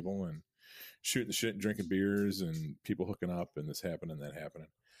kitchen table and shooting the shit and drinking beers and people hooking up and this happening and that happening.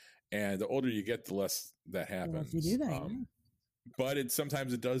 And the older you get, the less that happens. You do that. But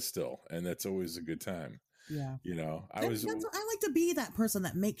sometimes it does still, and that's always a good time. Yeah. I like to be that person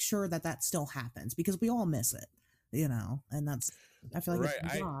that makes sure that still happens, because we all miss it, and I feel like right.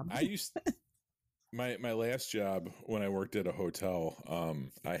 it's my job. I used my last job when I worked at a hotel.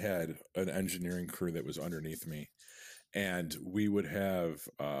 I had an engineering crew that was underneath me, and we would have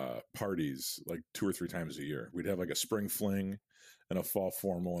parties like 2 or 3 times a year. We'd have like a spring fling and a fall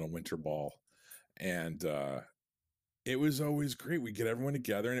formal and a winter ball. And it was always great. We'd get everyone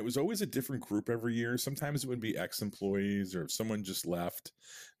together, and it was always a different group every year. Sometimes it would be ex-employees, or if someone just left,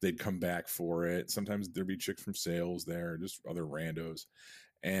 they'd come back for it. Sometimes there'd be chicks from sales there, just other randos.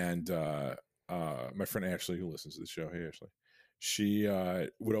 And my friend Ashley, who listens to the show, hey Ashley, she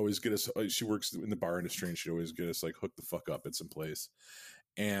would always get us. She works in the bar industry, and she'd always get us like hooked the fuck up at some place,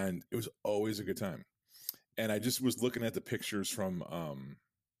 and it was always a good time. And I just was looking at the pictures from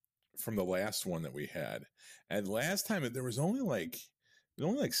the last one that we had, and last time there was only like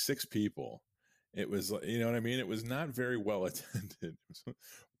 6 people. It was, you know what I mean? It was not very well attended.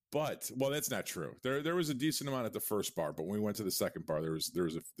 But that's not true. There was a decent amount at the first bar, but when we went to the second bar, there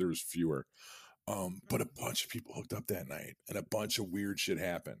was fewer. But a bunch of people hooked up that night, and a bunch of weird shit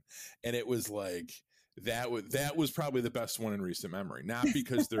happened, and it was like that was probably the best one in recent memory. Not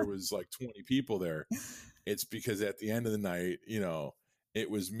because there was like 20 people there. It's because at the end of the night, it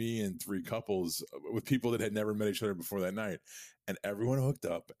was me and 3 couples with people that had never met each other before that night. And everyone hooked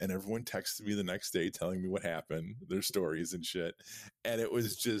up, and everyone texted me the next day telling me what happened, their stories and shit. And it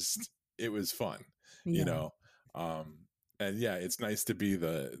was fun, And yeah, it's nice to be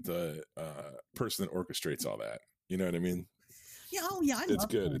the person that orchestrates all that. You know what I mean? Yeah. Oh yeah. I It's love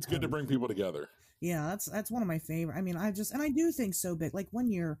good. playing It's good to host. bring people together. Yeah, that's one of my favorite. I mean, I do think so big. Like one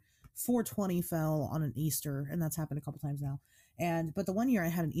year, 420 fell on an Easter, and that's happened a couple times now. But the one year I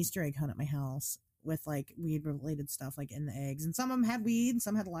had an Easter egg hunt at my house with like weed related stuff like in the eggs, and some of them had weed, and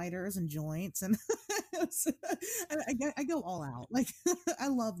some had lighters and joints, and I go all out. Like I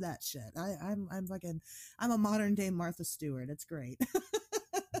love that shit. I'm fucking I'm a modern day Martha Stewart. It's great.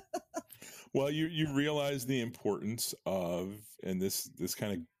 Well, you realize the importance of, and this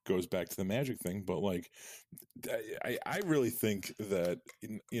kind of goes back to the magic thing, but like, I really think that,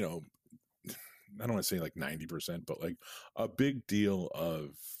 you know, I don't want to say like 90%, but like a big deal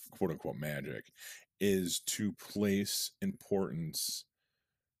of quote unquote magic is to place importance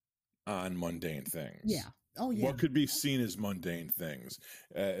on mundane things. Yeah. Oh yeah. What could be seen as mundane things,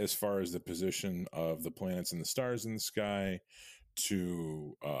 as far as the position of the planets and the stars in the sky,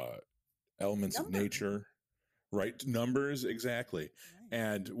 to elements of Numbers. nature, right? Numbers, exactly. Right.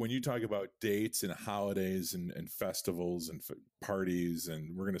 And when you talk about dates and holidays and festivals and parties,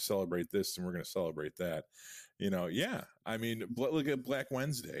 and we're going to celebrate this and we're going to celebrate that, you know, yeah. I mean, look at Black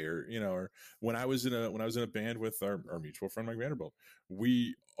Wednesday, or you know, or when I was in a band with our mutual friend Mike Vanderbilt,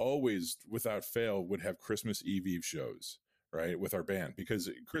 we always, without fail, would have Christmas Eve shows, right, with our band, because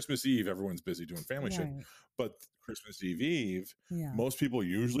Christmas Eve everyone's busy doing family shit, Right. but Christmas Eve, Yeah. most people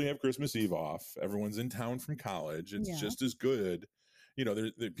usually have Christmas Eve off. Everyone's in town from college. It's Yeah. just as good. You know,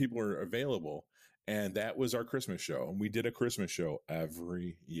 there people are available. And that was our Christmas show. And we did a Christmas show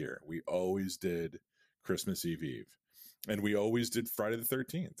every year. We always did Christmas Eve. And we always did Friday the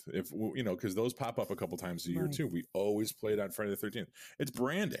 13th. If you know, because those pop up a couple times a year Right. too. We always played on Friday the 13th. It's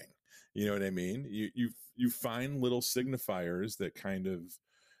branding. You know what I mean? You find little signifiers that kind of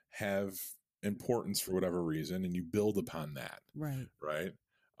have importance for whatever reason, and you build upon that, Right. right?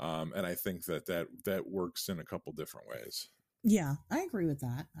 And I think that works in a couple different ways. Yeah, I agree with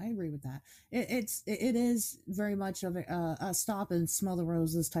that. I agree with that. It is very much of a stop and smell the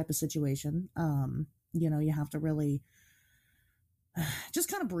roses type of situation. You know, you have to really just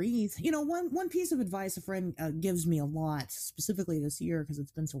kind of breathe. You know, one piece of advice a friend gives me a lot, specifically this year because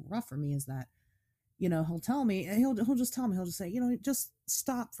it's been so rough for me, is that, you know, he'll tell me, he'll just tell me, he'll just say, you know, just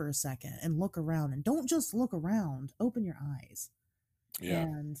stop for a second and look around, and don't just look around, open your eyes. Yeah.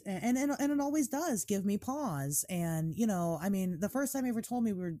 And it always does give me pause. And you know, I mean, the first time he ever told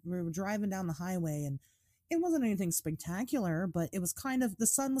me, we were driving down the highway, and it wasn't anything spectacular, but it was kind of, the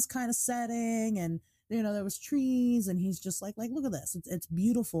sun was kind of setting, and you know, there was trees, and he's just like look at this, it's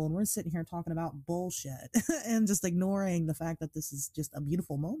beautiful, and we're sitting here talking about bullshit and just ignoring the fact that this is just a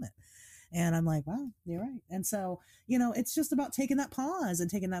beautiful moment. And I'm like, wow, you're right. And so, you know, it's just about taking that pause and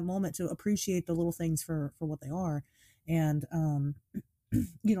taking that moment to appreciate the little things for what they are. And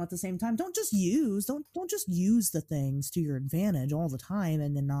you know, at the same time, don't just use the things to your advantage all the time,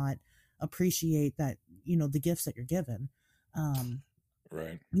 and then not appreciate that, you know, the gifts that you're given.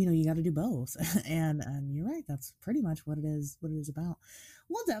 Right. You know, you got to do both. And you're right, that's pretty much what it is about.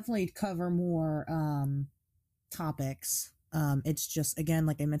 We'll definitely cover more topics. It's just, again,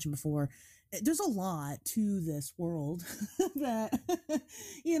 like I mentioned before, there's a lot to this world that,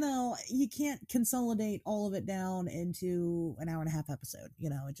 you know, you can't consolidate all of it down into an hour and a half episode. You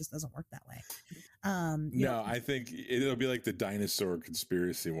know, it just doesn't work that way. No, I think it'll be like the dinosaur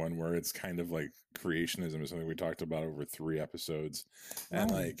conspiracy one, where it's kind of like creationism is something we talked about over 3 episodes.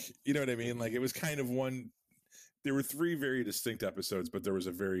 And Right. like, you know what I mean? Like, it was kind of there were 3 very distinct episodes, but there was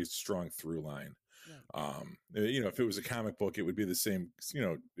a very strong through line. You know, if it was a comic book, it would be the same, you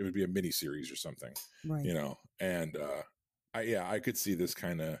know, it would be a mini series or something, Right. you know. And I could see this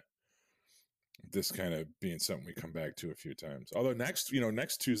kind of being something we come back to a few times. Although next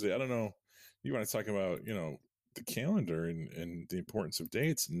Tuesday, I don't know, you want to talk about, you know, the calendar and the importance of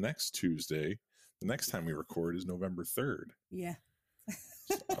dates. Next Tuesday, the next time we record, is November 3rd. Yeah.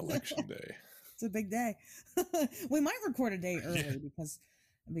 Election day. It's a big day. We might record a day early because,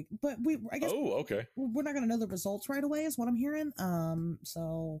 but I guess. Oh, okay. We're not going to know the results right away, is what I'm hearing.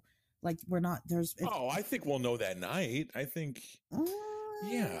 So like, we're not, I think we'll know that night. I think,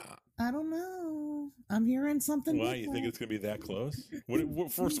 yeah. I don't know. I'm hearing something. Why, you think it's going to be that close?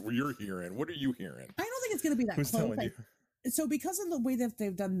 What first you're hearing? What are you hearing? I don't think it's going to be that Who's close. telling you? So because of the way that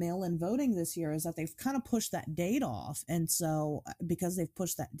they've done mail-in voting this year, is that they've kind of pushed that date off. And so because they've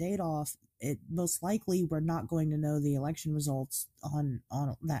pushed that date off, it most likely we're not going to know the election results on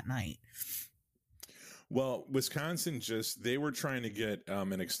that night. Well, Wisconsin they were trying to get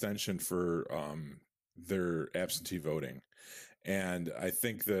an extension for their absentee voting. And I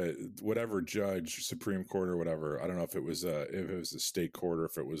think that whatever judge, Supreme Court or whatever, I don't know if it was a state court or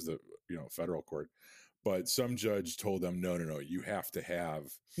if it was the federal court, but some judge told them, no, you have to have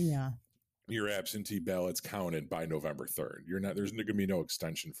Yeah. your absentee ballots counted by November 3rd. There's going to be no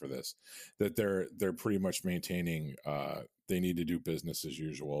extension for this. That they're pretty much maintaining. They need to do business as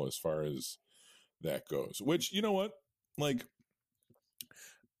usual as far as that goes. Which, you know what, like,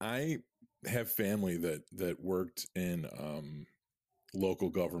 I have family that worked in local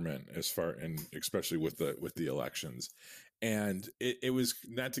government and especially with the elections, and it was,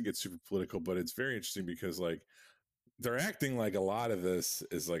 not to get super political, but it's very interesting because like they're acting like a lot of this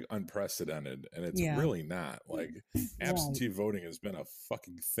is like unprecedented, and it's really not. Like absentee voting has been a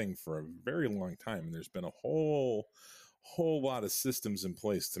fucking thing for a very long time, and there's been a whole lot of systems in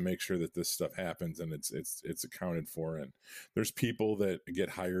place to make sure that this stuff happens and it's accounted for. And there's people that get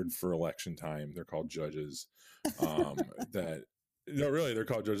hired for election time. They're called judges. That no, really, they're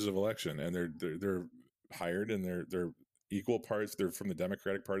called judges of election, and they're hired, and they're equal parts. They're from the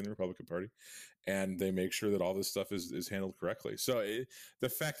Democratic Party and the Republican Party, and they make sure that all this stuff is handled correctly. So the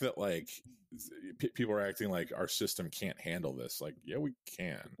fact that like people are acting like our system can't handle this, like, yeah, we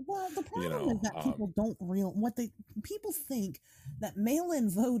can. Well, the problem is that people think that mail-in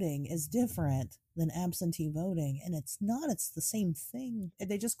voting is different than absentee voting, and it's not. It's the same thing.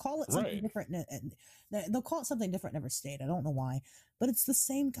 They just call it something different, and they'll call it something different in every state. I don't know why, but it's the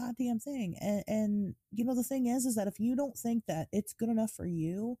same goddamn thing. And the thing is that if you don't think that it's good enough for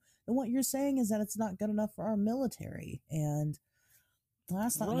you, then what you're saying is that it's not good enough for our military. And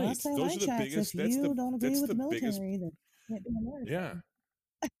last time I checked, if you don't agree with the military, then you can't be American. Yeah.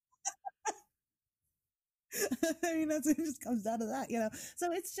 I mean, it just comes down to that,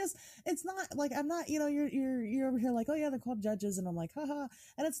 So it's not like I'm not, you're over here like, oh yeah, they're called judges, and I'm like, haha.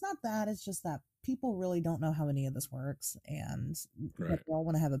 And it's not that. It's just that people really don't know how any of this works, and they all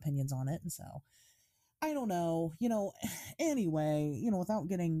want to have opinions on it, and so I don't know, anyway, without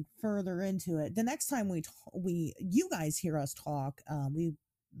getting further into it, the next time you guys hear us talk, we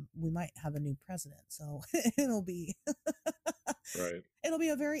might have a new president. So it'll be, it'll be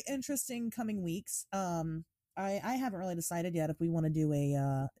a very interesting coming weeks. I haven't really decided yet if we want to do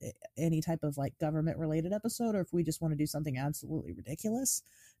any type of like government related episode, or if we just want to do something absolutely ridiculous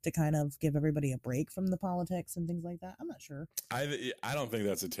to kind of give everybody a break from the politics and things like that. I'm not sure. I don't think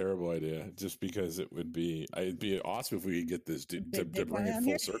that's a terrible idea, just because it'd be awesome if we could get this to bring it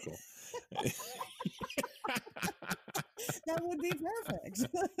full circle. That would be perfect.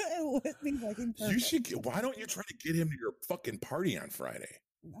 It would be fucking perfect. Why don't you try to get him to your fucking party on Friday?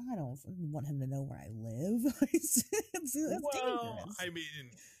 I don't want him to know where I live. It's dangerous. I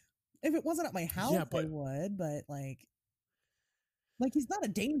mean, if it wasn't at my house, I would, but like he's not a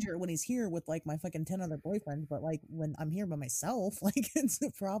danger when he's here with like my fucking 10 other boyfriends, but like when I'm here by myself, like it's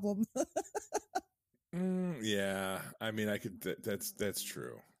a problem. Yeah, I mean, I could. That's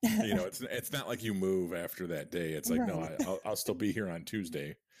true. It's not like you move after that day. It's like, no, I'll still be here on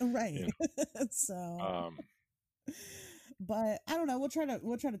Tuesday. Right. So. But I don't know. We'll try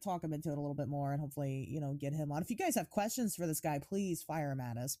to talk him into it a little bit more, and hopefully, get him on. If you guys have questions for this guy, please fire him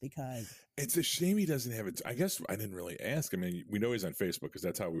at us, because it's a shame he doesn't have it. I guess I didn't really ask. I mean, we know he's on Facebook because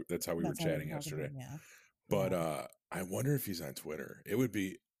that's how we were chatting yesterday. Yeah. But I wonder if he's on Twitter. It would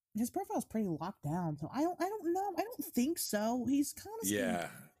be. His profile's pretty locked down, so I don't know. I don't think so. He's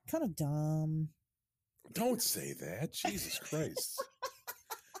kind of dumb. Don't say that. Jesus Christ.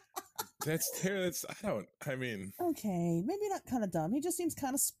 I mean. Okay, maybe not kind of dumb. He just seems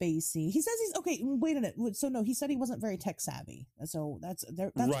kind of spacey. He says he's okay. Wait a minute. So no, he said he wasn't very tech savvy. So that's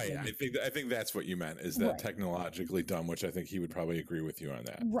right. I think that's what you meant, is that technologically dumb, which I think he would probably agree with you on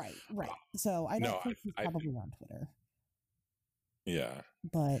that. Right. So I don't think he's probably on Twitter. Yeah.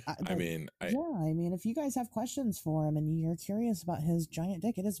 But I mean, if you guys have questions for him and you're curious about his giant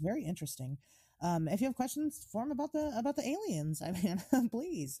dick, it is very interesting. If you have questions for him about the aliens, I mean,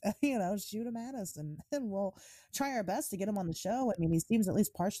 please, shoot him at us, and we'll try our best to get him on the show. I mean, he seems at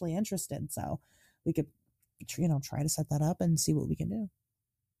least partially interested, so we could, try to set that up and see what we can do.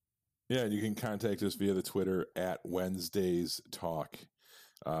 Yeah, you can contact us via the Twitter at Wednesdays Talk.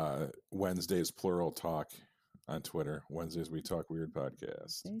 Wednesdays plural talk on Twitter. Wednesdays We Talk Weird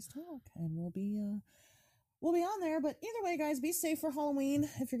Podcast. Wednesdays Talk, and we'll be on there. But either way, guys, be safe for Halloween.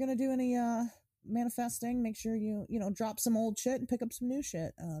 If you're gonna do any manifesting, make sure you drop some old shit and pick up some new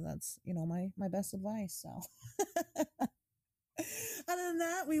shit. That's my best advice. So other than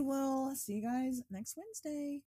that, we will see you guys next Wednesday.